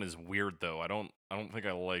on this one is weird though. I don't think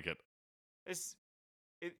I like it.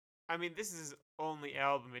 I mean, this is his only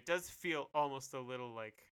album. It does feel almost a little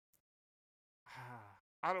like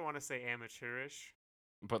I don't want to say amateurish.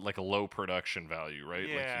 But like a low production value, right?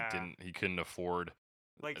 Yeah. Like he couldn't afford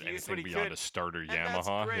Like he used what anything he beyond could, a starter that's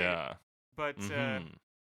Yamaha. great. Yeah. but Mhm.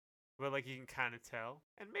 like you can kind of tell,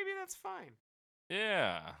 and maybe that's fine.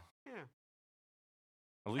 Yeah. Yeah.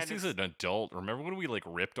 At least And he's it's- an adult. Remember when we like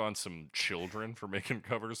ripped on some children for making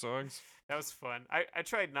cover songs? That was fun. I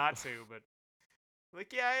tried not to, but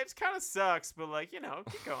like, yeah, it kind of sucks, but like, keep going,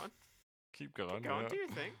 Keep going. keep going, Yeah. do your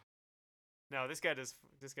thing. No, this guy does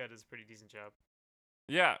a pretty decent job.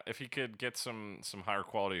 Yeah, if he could get some higher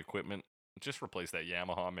quality equipment, just replace that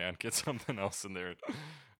Yamaha, man. Get something else in there.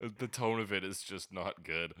 The tone of it is just not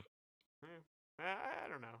good. I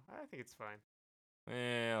don't know. I think it's fine.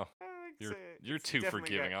 Yeah, I think you're it's too definitely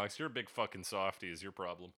forgiving, got- Alex. You're a big fucking softy. Is your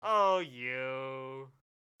problem? Oh, you.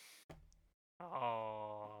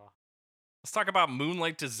 Oh. Let's talk about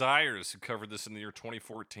Moonlight Desires, who covered this in the year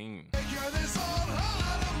 2014. You're this old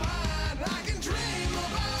heart of mine. I can dream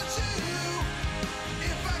about you.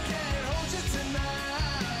 If I can't hold you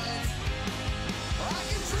tonight, I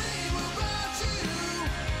can dream about you.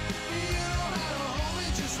 You know how to hold me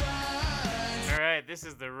just right. All right, this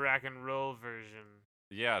is the rock and roll version.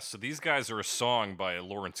 Yeah, so these guys are a song by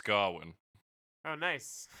Lawrence Godwin. Oh,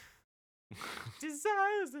 nice.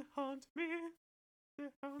 Desires that haunt me.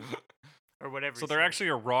 that haunt me. Or whatever. So he they're said. actually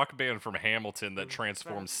a rock band from Hamilton that Mm,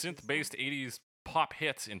 transforms that's- synth-based 80s pop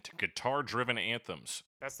hits into guitar-driven anthems.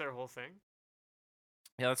 That's their whole thing.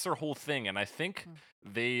 Yeah, that's their whole thing, and I think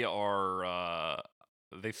they are.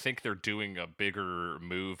 They think they're doing a bigger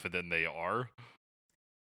move than they are,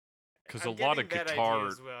 because a I'm lot of getting that idea guitar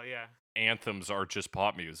as well. Yeah. anthems are just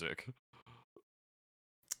pop music.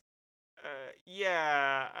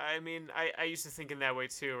 Yeah. I mean, I used to think in that way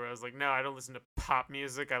too, where I was like, no, I don't listen to pop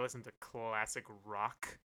music. I listen to classic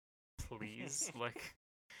rock. Please, like.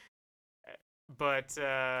 But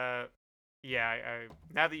yeah. I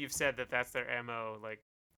now that you've said that, that's their mo. Like,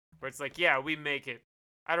 where it's like, yeah, we make it.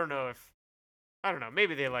 I don't know.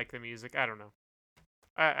 Maybe they like the music. I don't know.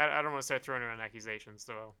 I don't want to start throwing around accusations,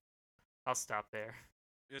 so I'll stop there.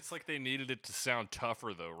 It's like they needed it to sound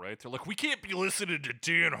tougher, though, right? They're like, we can't be listening to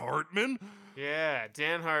Dan Hartman. Yeah,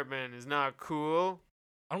 Dan Hartman is not cool.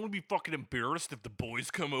 I don't want to be fucking embarrassed if the boys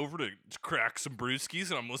come over to crack some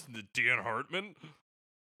brewskis and I'm listening to Dan Hartman.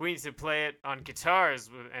 We need to play it on guitars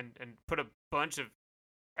and put a bunch of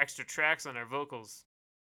extra tracks on our vocals.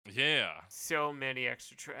 Yeah. So many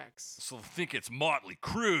extra tracks. So I think it's Motley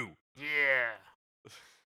Crue. Yeah.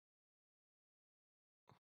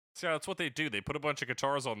 So yeah, that's what they do. They put a bunch of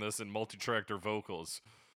guitars on this and multi-track their vocals.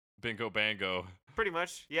 Bingo bango. Pretty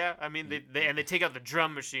much. Yeah. I mean, they take out the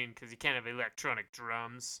drum machine because you can't have electronic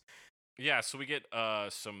drums. Yeah, so we get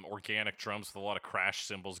some organic drums with a lot of crash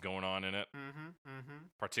cymbals going on in it,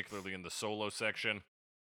 particularly in the solo section.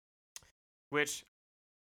 Which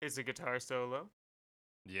is a guitar solo.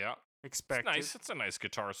 Yeah. It's Expected. nice. It's a nice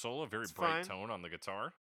guitar solo. Very It's bright fine. tone on the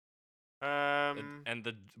guitar. Um. And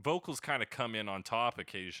the vocals kind of come in on top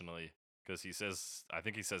occasionally because I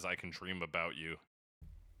think he says, I can dream about you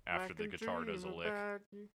after the guitar does a lick.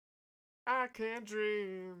 I can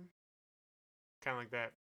dream. Kind of like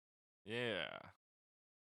that. Yeah.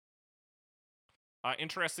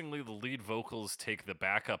 Interestingly, the lead vocals take the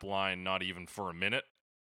backup line not even for a minute.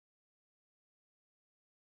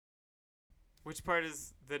 Which part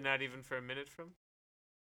is the not even for a minute from?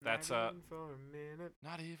 That's, not even for a minute.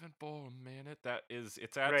 Not even for a minute.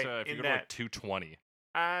 It's at, Right, if you in go to like that. 220.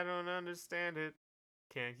 I don't understand it.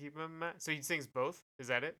 Can't keep my mind. So he sings both? Is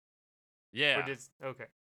that it? Yeah. Or did okay.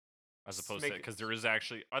 As just opposed make to, it- because there is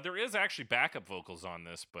actually backup vocals on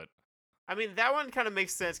this, but I mean, that one kind of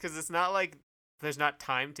makes sense because it's not like there's not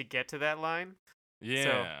time to get to that line. yeah.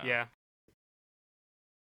 So, yeah.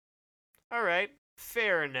 All right.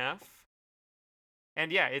 Fair enough.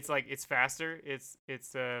 And yeah, it's like it's faster. It's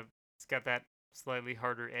got that slightly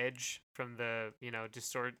harder edge from the,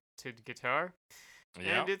 distorted guitar.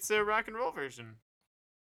 Yeah. And it's a rock and roll version.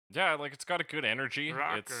 Yeah, like it's got a good energy.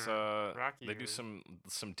 It's Rocky they do version.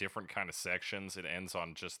 some different kind of sections. It ends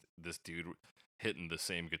on just this dude hitting the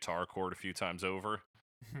same guitar chord a few times over.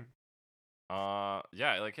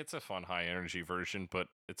 Yeah, like it's a fun high energy version, but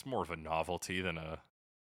it's more of a novelty than a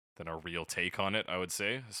real take on it, I would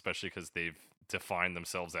say, especially cuz they've defined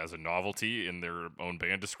themselves as a novelty in their own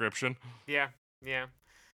band description. Yeah.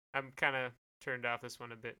 I'm kind of turned off this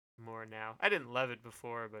one a bit more now. I didn't love it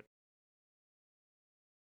before, but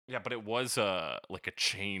Yeah, but it was like a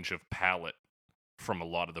change of palette from a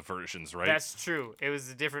lot of the versions, right? that's true. It was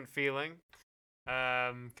a different feeling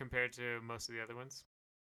compared to most of the other ones,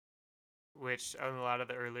 which on a lot of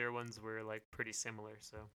the earlier ones were like pretty similar.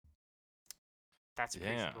 So that's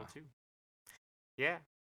appreciable too. Yeah.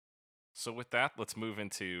 So with that, let's move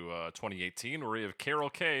into 2018, where we have Carol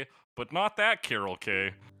K, but not that Carol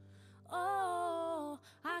K. Oh,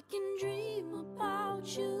 I can dream about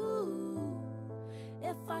you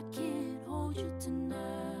if I can't hold you tonight.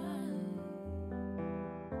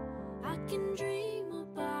 can dream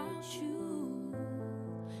about you.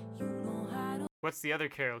 You know how to. What's the other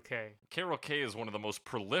Carol K? Carol K is one of the most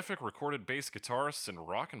prolific recorded bass guitarists in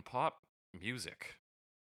rock and pop music.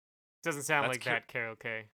 Doesn't sound That's like Car- that Carol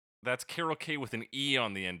K. That's Carol K with an E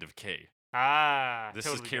on the end of K. Ah, This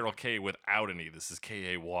totally is Carol different. K without an E. This is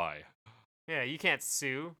K-A-Y. Yeah, you can't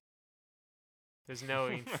sue. There's no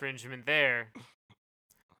infringement there.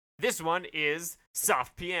 This one is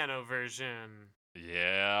soft piano version.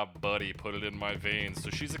 Yeah, buddy, put it in my veins. So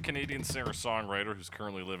she's a Canadian singer-songwriter who's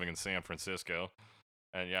currently living in San Francisco.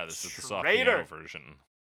 And yeah, this is the soft piano Traitor. version.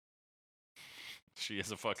 She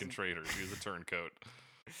is a fucking traitor. She is a turncoat.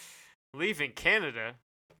 Leaving Canada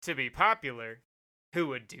to be popular. Who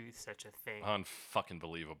would do such a thing? Unfucking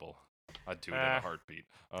believable. I'd do it in a heartbeat.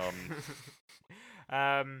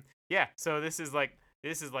 Yeah, so this is like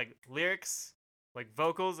lyrics, like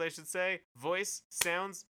vocals, I should say, voice,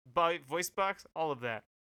 sounds, voice box, all of that.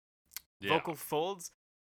 Yeah. Vocal folds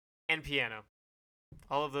and piano.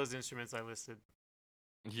 All of those instruments I listed,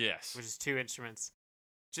 Yes. which is 2 instruments.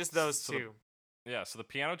 Just those So the- 2. Yeah, so the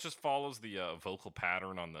piano just follows the vocal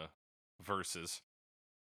pattern on the verses,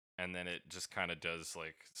 and then it just kind of does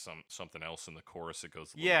like something else in the chorus. It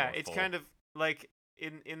goes a little Yeah, more it's full. kind of like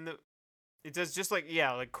in the it does just like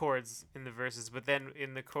like chords in the verses, but then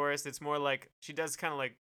in the chorus it's more like she does kind of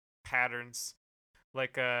like patterns.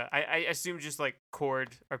 Like I assume just like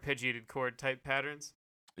arpeggiated chord type patterns.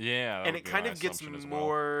 Yeah, that And would it be kind my of gets assumption as well.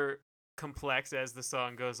 more complex as the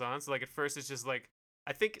song goes on. So like at first it's just like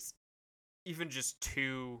I think it's even just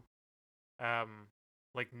 2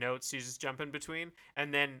 like notes you just jump in between,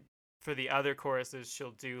 and then for the other choruses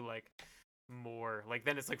she'll do like more, like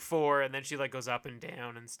then it's like 4 and then she like goes up and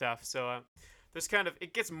down and stuff. So there's kind of,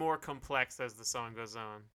 it gets more complex as the song goes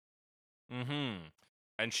on. Mm-hmm.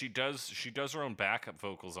 And she does her own backup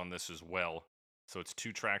vocals on this as well. So it's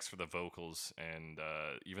 2 tracks for the vocals, and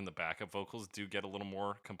even the backup vocals do get a little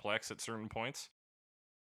more complex at certain points.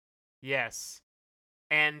 Yes,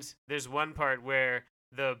 and there's one part where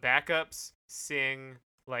the backups sing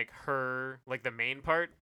like the main part,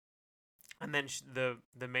 and then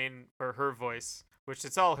the main, or her voice, which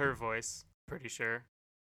it's all her voice, pretty sure.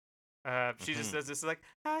 She just Mhm. does this like,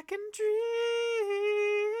 I can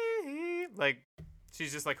dream, like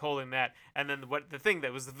she's just like holding that, and then the thing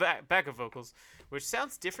that was the backup vocals, which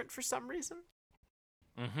sounds different for some reason,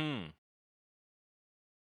 Mm-hmm.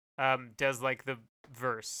 does like the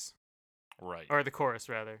verse Right. or the chorus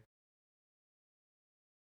rather.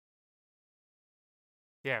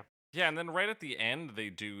 Yeah. Yeah, and then right at the end,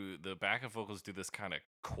 the backup vocals do this kind of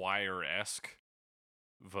choir-esque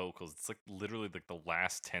vocals. It's like literally like the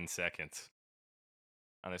last 10 seconds.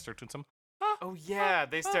 And they start doing some. Oh yeah,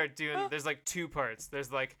 they start doing. There's like 2 parts.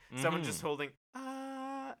 There's like someone just Mhm. holding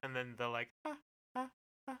and then the like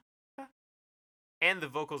and the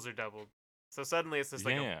vocals are doubled. So suddenly it's just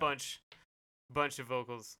like Yeah. a bunch of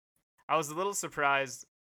vocals. I was a little surprised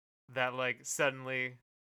that like suddenly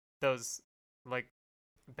those like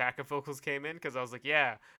backup vocals came in, because I was like,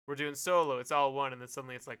 yeah, we're doing solo, it's all one, and then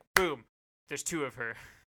suddenly it's like boom, there's 2 of her.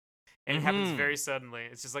 And it happens Mhm. very suddenly.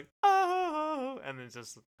 It's just like, oh, and then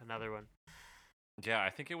just another one. Yeah, I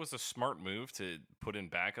think it was a smart move to put in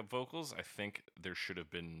backup vocals. I think there should have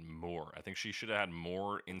been more. I think she should have had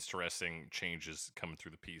more interesting changes coming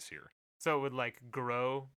through the piece here. So it would like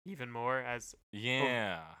grow even more as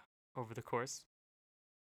Yeah. over the course.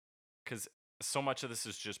 Because so much of this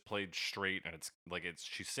is just played straight, and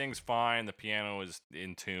she sings fine, the piano is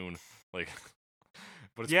in tune, like,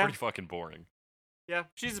 but it's Yeah. pretty fucking boring. Yeah,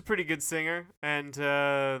 she's a pretty good singer, and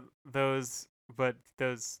those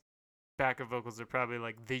backup vocals are probably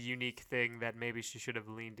like the unique thing that maybe she should have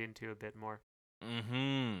leaned into a bit more.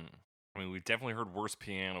 Mm-hmm. I mean, we've definitely heard worse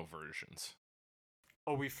piano versions.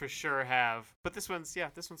 Oh, we for sure have. But this one's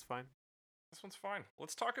fine. This one's fine.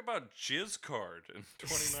 Let's talk about Jizz Card in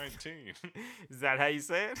 2019. Is that how you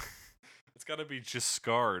say it? It's gotta be just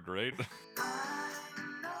scarred, right?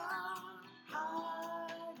 I'm not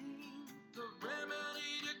hiding the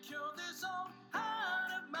remedy to cure this old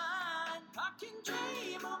heart of mine. I can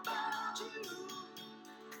dream about you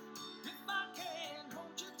if I can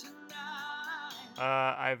hold you tonight.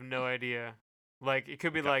 I have no idea. Like it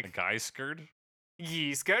could be like Geiskard?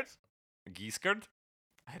 Yeeskert? Geiskard?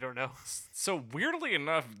 I don't know. So weirdly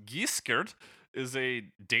enough, Geiskard is a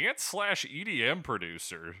dance/EDM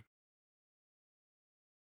producer.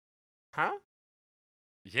 Huh?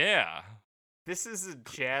 Yeah. This is a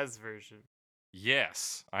jazz version.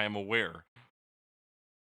 Yes, I am aware.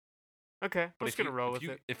 Okay, I'm But just gonna roll with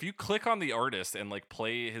it. If you click on the artist and like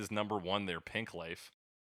play his #1 there, Pink Life.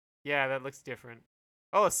 Yeah, that looks different.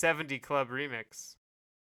 Oh, a 70 Club remix.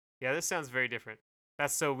 Yeah, this sounds very different.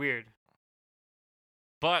 That's so weird.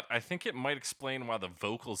 But I think it might explain why the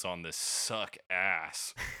vocals on this suck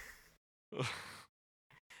ass.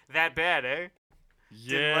 That bad, eh?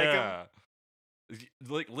 Didn't like 'em? Yeah.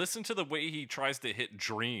 Like, listen to the way he tries to hit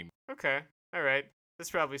Dream. Okay. All right.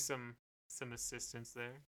 There's probably some assistance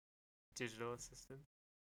there. Digital assistance.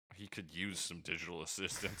 He could use some digital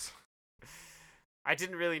assistance. I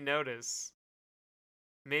didn't really notice.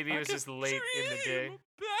 Maybe it was just late in the day.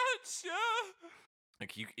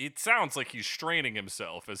 Like it sounds like he's straining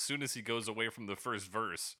himself as soon as he goes away from the first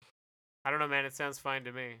verse. I don't know, man. It sounds fine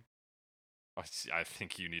to me. I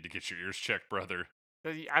think you need to get your ears checked, brother.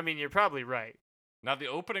 I mean, you're probably right. Now, the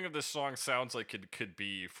opening of this song sounds like it could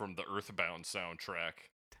be from the Earthbound soundtrack.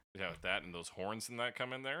 Yeah, with that and those horns and that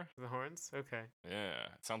come in there. The horns? Okay. Yeah,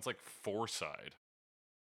 it sounds like Foreside.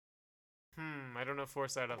 I don't know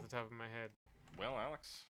Foresight off the top of my head. Well,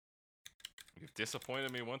 Alex, you've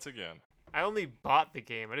disappointed me once again. I only bought the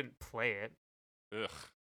game. I didn't play it. Ugh.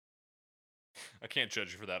 I can't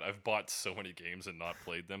judge you for that. I've bought so many games and not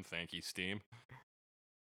played them. Thank you, Steam.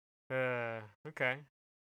 Okay.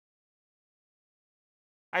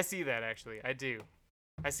 I see that actually. I do.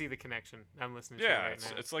 I see the connection. I'm listening to it Yeah, right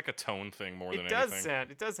now. it's like a tone thing more than It does anything.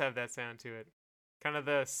 sound. It does have that sound to it. Kind of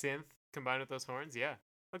the synth combined with those horns. Yeah.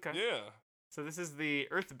 Okay. Yeah. So this is the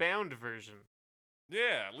Earthbound version.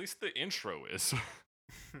 Yeah, at least the intro is.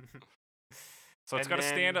 So it's And got a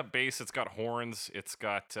then- stand-up bass, it's got horns, it's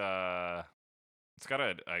got an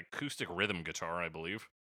acoustic rhythm guitar, I believe.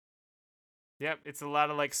 Yep. It's a lot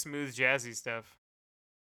of like smooth jazzy stuff.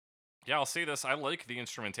 Yeah, I'll say this, I like the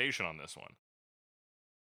instrumentation on this one.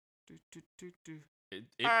 Do, do, do, do. It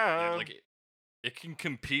it can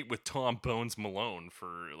compete with Tom Bones Malone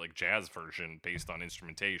for like jazz version based on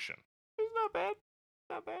instrumentation. It's not bad.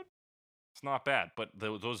 Not bad. It's not bad, but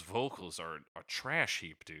those vocals are a trash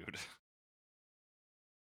heap, dude.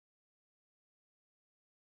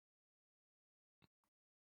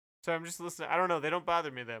 So I'm just listening. I don't know. They don't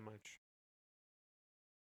bother me that much.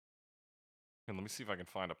 And let me see if I can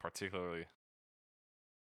find a particularly.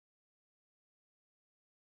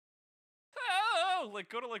 Oh, like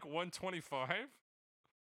go to like 125.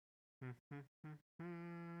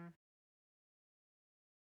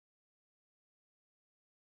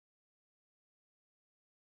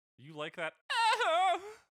 You like that?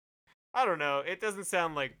 I don't know. It doesn't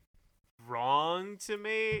sound like wrong to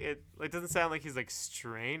me. It doesn't sound like he's like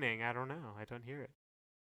straining. I don't know. I don't hear it.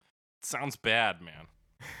 Sounds bad, man.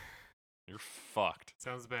 You're fucked.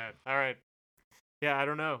 Sounds bad. All right. Yeah, I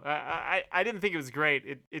don't know. I didn't think it was great.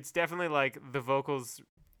 It's definitely like the vocals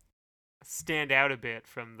stand out a bit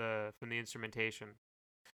from the instrumentation.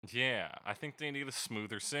 Yeah, I think they need a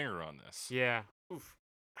smoother singer on this. Yeah. Oof.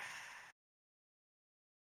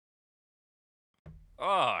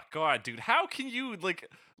 Oh god, dude, how can you like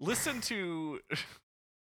listen to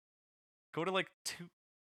go to like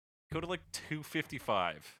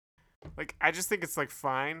 255? Like I just think it's like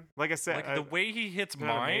fine. Like I said, Like the way he hits not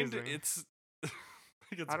mind, amazing. it's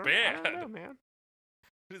it's I don't bad. know, man.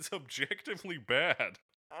 It's objectively bad.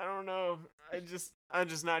 I don't know. I'm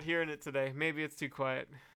just not hearing it today. Maybe it's too quiet.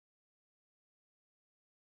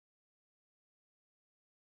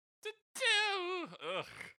 Ugh.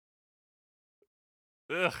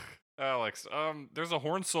 Ugh. Alex, there's a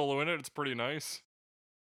horn solo in it. It's pretty nice.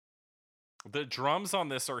 The drums on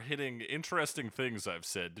this are hitting interesting things, I've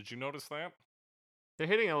said. Did you notice that? They're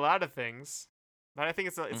hitting a lot of things, but I think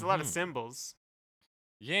it's a lot of Mhm. cymbals.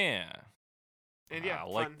 Yeah. And yeah, I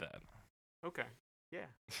like fun. that. Okay. Yeah.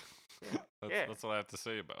 That's what I have to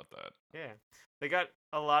say about that. Yeah. They got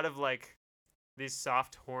a lot of like these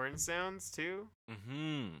soft horn sounds too.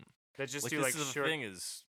 Mm-hmm. That just Like do this like is the short thing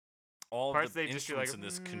is all parts. the They just do like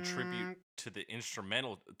instruments in this contribute to the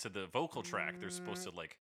instrumental to the vocal track. They're supposed to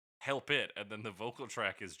like help it, and then the vocal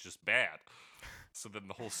track is just bad. So then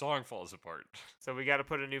the whole song falls apart. So we got to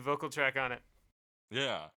put a new vocal track on it.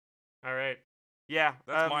 Yeah. All right. Yeah.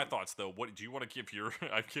 That's my thoughts, though. What do you want to give your?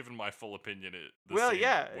 I've given my full opinion. The Well, same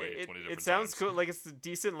yeah, way 20 different it sounds times. cool. Like it's a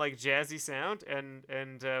decent, like jazzy sound,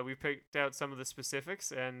 and we picked out some of the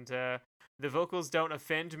specifics, and the vocals don't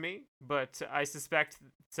offend me, but I suspect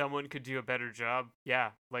someone could do a better job.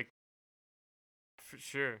 Yeah, like for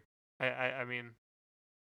sure. I mean,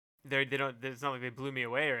 they don't. It's not like they blew me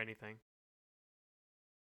away or anything.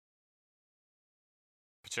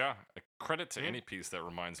 But yeah, a credit to Yeah. any piece that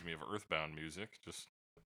reminds me of Earthbound music. Just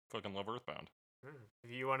fucking love Earthbound.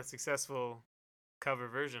 If you want a successful cover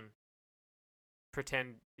version,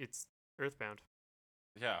 pretend it's Earthbound.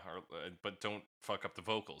 Yeah, but don't fuck up the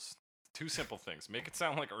vocals. Two simple things: make it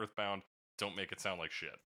sound like Earthbound. Don't make it sound like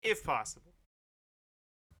shit. If possible.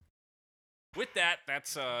 With that,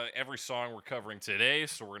 that's every song we're covering today.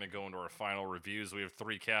 So we're gonna go into our final reviews. We have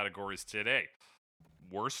 3 categories today: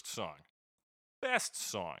 worst song, best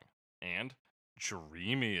song, and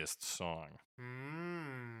dreamiest song.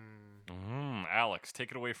 Alex,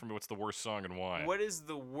 take it away from me. What's the worst song and why? What is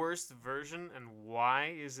the worst version and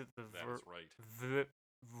why is it the That's right.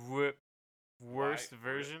 worst Why?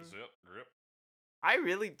 version? Zip, grip. I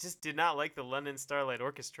really just did not like the London Starlight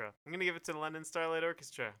Orchestra. I'm gonna give it to the London Starlight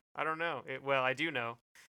Orchestra. I don't know. Well, I do know.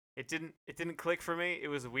 It didn't click for me. It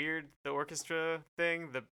was weird. The orchestra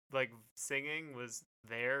thing, the like singing was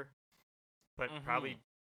there, but probably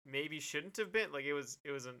maybe shouldn't have been. Like it was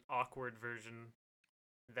an awkward version.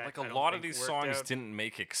 That Like I a don't lot of think these worked songs out. didn't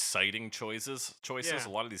make exciting choices. Yeah. A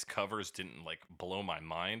lot of these covers didn't like blow my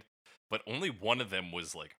mind, but only one of them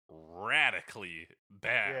was like radically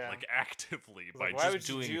bad, Yeah. like actively It's by like, why just would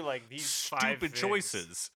you doing do like these five stupid things?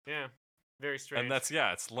 choices. Yeah, very strange. And that's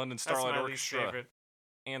it's London That's Starlight my least Orchestra favorite.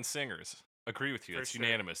 and singers. Agree with you. For It's sure.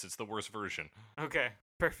 unanimous. It's the worst version. Okay,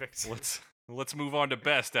 perfect. Let's move on to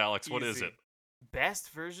best, Alex. What is Easy. it? Best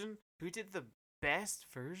version? Who did the best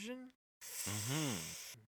version?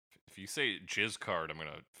 If you say jizz card, I'm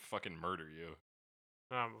gonna fucking murder you.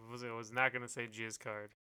 I was not gonna say Jizz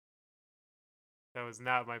Card. That was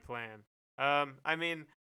not my plan. I mean,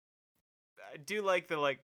 I do like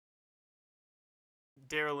the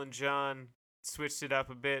Daryl and John switched it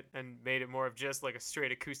up a bit and made it more of just like a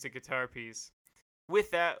straight acoustic guitar piece.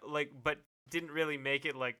 With that, but didn't really make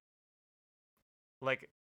it like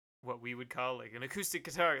what we would call like an acoustic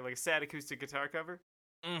guitar, like a sad acoustic guitar cover.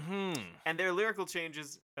 And their lyrical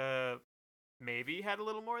changes, maybe had a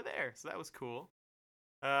little more there, so that was cool.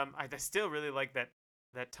 I still really like that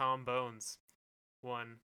Tom Bones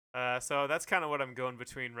one. So that's kind of what I'm going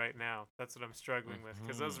between right now. That's what I'm struggling with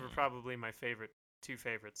because those were probably my two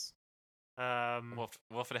favorites. Well,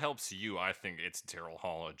 if it helps you, I think it's Daryl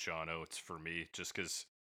Hall and John Oates for me, just because,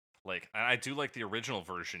 like, I do like the original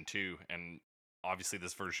version too, and obviously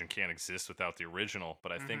this version can't exist without the original,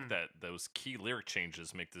 but I think that those key lyric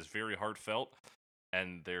changes make this very heartfelt,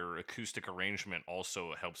 and their acoustic arrangement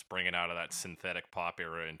also helps bring it out of that synthetic pop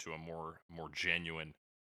era into a more genuine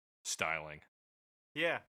styling.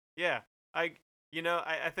 Yeah. I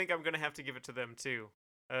think I'm gonna have to give it to them too.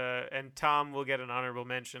 And Tom will get an honorable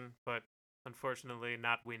mention, but unfortunately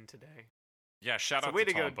not win today. Yeah, shout So out way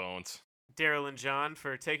to to go. Tom Bones. Daryl and John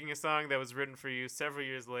for taking a song that was written for you several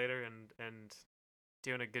years later and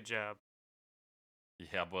doing a good job.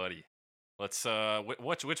 Yeah, buddy. Let's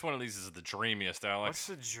which one of these is the dreamiest, Alex? What's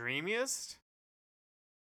the dreamiest?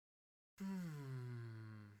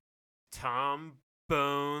 Tom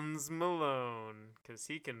Bones Malone, cause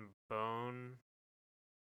he can bone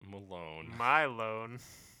Malone. my loan.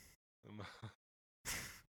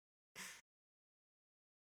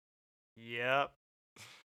 Yep,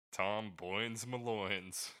 Tom Boynes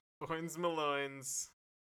Maloines. Bones Malones.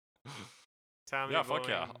 Tommy Yeah, fuck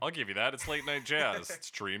yeah. Boyne. I'll give you that. It's late night jazz.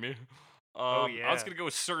 It's dreamy. Oh, I was yeah. gonna go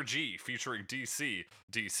with Sir G featuring DC.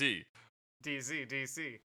 DC,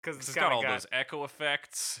 cause It's it's got got all those echo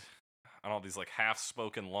effects and all these like half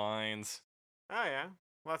spoken lines. Oh yeah,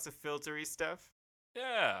 lots of filtery stuff.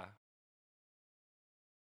 Yeah.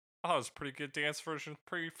 I thought it was a pretty good dance version.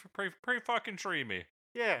 Pretty fucking dreamy.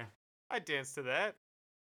 Yeah, I danced to that.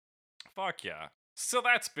 Fuck yeah. So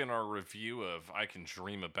that's been our review of I Can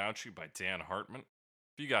Dream About You by Dan Hartman.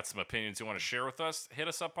 If you got some opinions you want to share with us, hit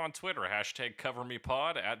us up on Twitter,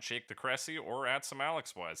 #CoverMePod, @JakeTheCressy, or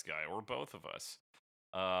 @SomeAlexWiseGuy, or both of us.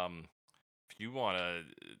 If you want to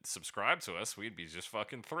subscribe to us, we'd be just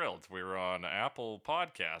fucking thrilled. We're on Apple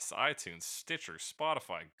Podcasts, iTunes, Stitcher,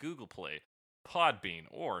 Spotify, Google Play, Podbean,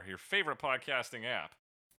 or your favorite podcasting app.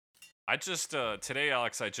 I just today,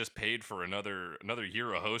 Alex, I just paid for another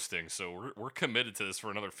year of hosting, so we're committed to this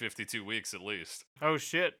for another 52 weeks at least. Oh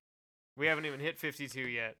shit, we haven't even hit 52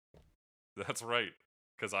 yet. That's right,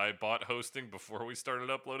 because I bought hosting before we started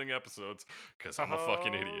uploading episodes, because I'm a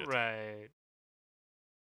fucking idiot. Right.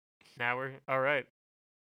 Now we're all right.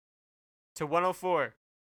 To 104.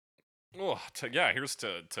 Oh, here's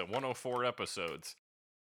to 104 episodes.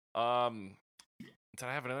 Did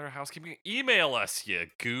I have another housekeeping? Email us, you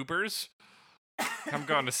goobers. Haven't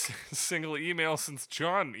gotten a single email since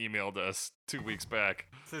John emailed us 2 weeks back.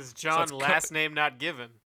 This is John, that's last name not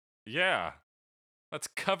given. Yeah. That's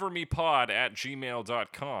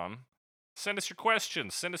covermepod@gmail.com. Send us your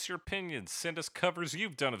questions. Send us your opinions. Send us covers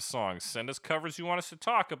you've done of songs. Send us covers you want us to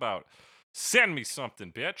talk about. Send me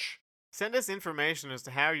something, bitch. Send us information as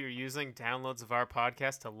to how you're using downloads of our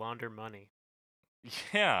podcast to launder money.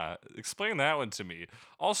 Yeah, explain that one to me.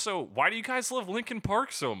 Also, why do you guys love Linkin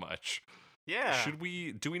Park so much? Yeah.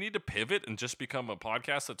 Do we need to pivot and just become a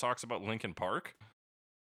podcast that talks about Linkin Park?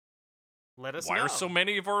 Let us Why know. are so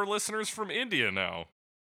many of our listeners from India now?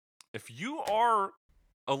 If you are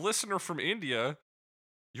a listener from India,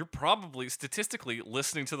 you're probably statistically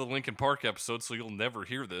listening to the Linkin Park episode, so you'll never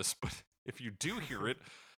hear this. But if you do hear it,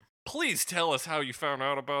 please tell us how you found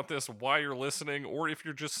out about this, why you're listening, or if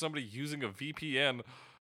you're just somebody using a VPN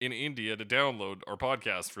in India to download our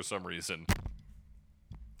podcast for some reason.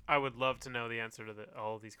 I would love to know the answer to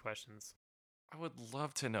all of these questions. I would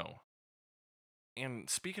love to know. And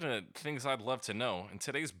speaking of things I'd love to know, in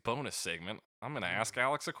today's bonus segment, I'm going to ask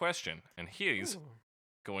Alex a question, and he's Ooh.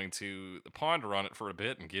 going to ponder on it for a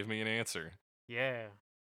bit and give me an answer. Yeah.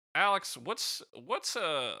 Alex, what's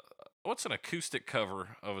an acoustic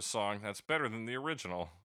cover of a song that's better than the original?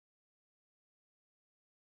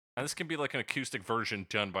 And this can be like an acoustic version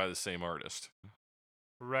done by the same artist.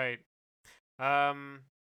 Right.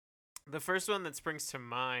 The first one that springs to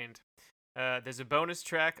mind, there's a bonus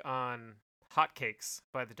track on Hotcakes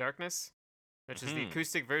by The Darkness, which is the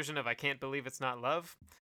acoustic version of I Can't Believe It's Not Love.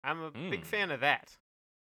 I'm a big fan of that.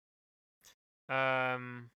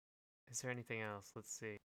 Is there anything else? Let's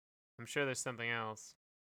see. I'm sure there's something else.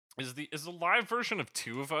 Is the live version of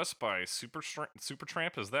Two of Us by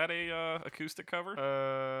Supertramp, is that a acoustic cover?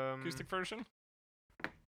 Acoustic version?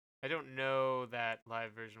 I don't know that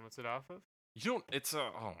live version. What's it off of? You don't. It's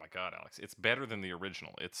oh my god, Alex! It's better than the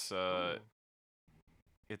original. It's Ooh.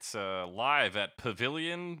 it's live at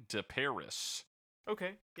Pavilion de Paris.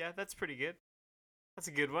 Okay, yeah, that's pretty good. That's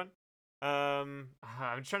a good one. I'm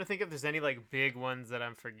trying to think if there's any like big ones that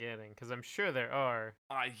I'm forgetting, because I'm sure there are.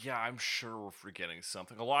 Yeah, I'm sure we're forgetting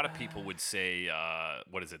something. A lot of people would say,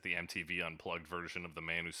 what is it? The MTV Unplugged version of "The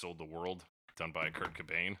Man Who Sold the World," done by Kurt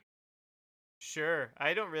Cobain. Sure,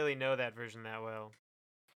 I don't really know that version that well.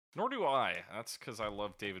 Nor do I. That's because I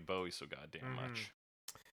love David Bowie so goddamn much.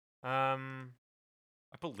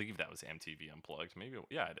 I believe that was MTV Unplugged. Maybe,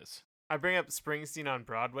 yeah, it is. I bring up Springsteen on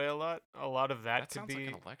Broadway a lot. A lot of that That could sounds like be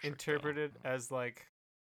an electric, though. interpreted as like.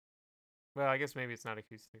 Well, I guess maybe it's not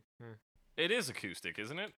acoustic. Eh. It is acoustic,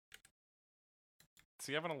 isn't it? Does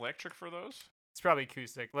he have an electric for those? It's probably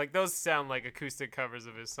acoustic. Like those sound like acoustic covers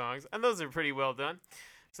of his songs, and those are pretty well done.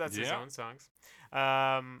 So that's his Yeah. own songs.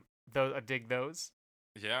 Those I dig those.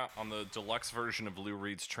 Yeah, on the deluxe version of Lou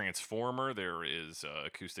Reed's Transformer, there is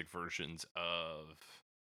acoustic versions of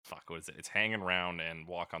what is it? It's Hanging Around and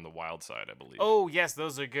Walk on the Wild Side, I believe. Oh yes,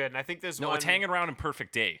 those are good. And I think there's no, one. it's Hanging Around in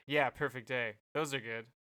Perfect Day. Yeah, Perfect Day. Those are good.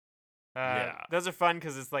 Yeah. Those are fun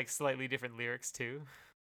because it's like slightly different lyrics too.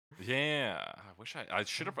 Yeah, I wish I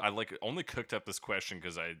should have. I like only cooked up this question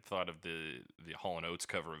because I thought of the Hall & Oates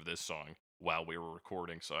cover of this song while we were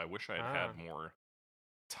recording. So I wish I had had more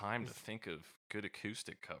time to think of good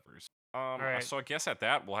acoustic covers. right. So I guess at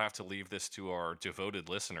that we'll have to leave this to our devoted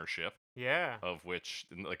listenership, Yeah. of which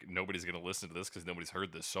like nobody's gonna listen to this because nobody's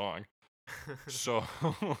heard this song. So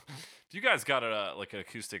if you guys got like an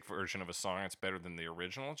acoustic version of a song that's better than the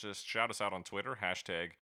original, just shout us out on Twitter,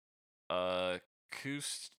 hashtag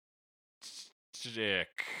acoustic.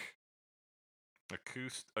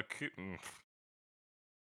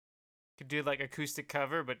 Could do like acoustic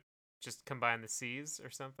cover, but just combine the C's or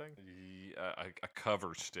something. A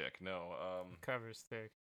cover stick. No, Cover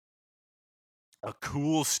stick. a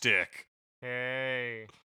cool stick. Hey.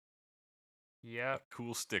 Yep.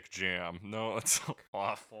 Cool stick jam. No, it's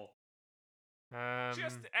awful.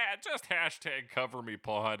 Just hashtag cover me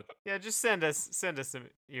pod. yeah, just send us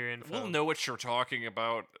your info. We'll know what you're talking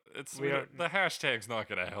about. We don't- the hashtag's not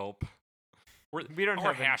gonna help. We don't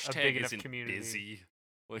our have a hashtag big enough isn't community. busy.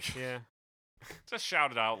 Like, Yeah. just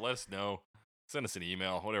shout it out. Let us know. Send us an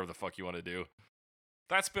email. Whatever the fuck you want to do.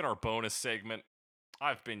 That's been our bonus segment.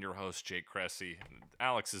 I've been your host, Jake Cressy.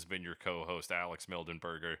 Alex has been your co-host, Alex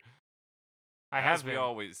Mildenberger. As we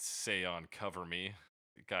always say on Cover Me.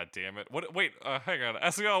 God damn it. What? Wait, hang on.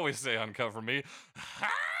 As we always say on Cover Me.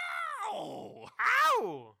 Ow!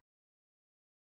 Ow!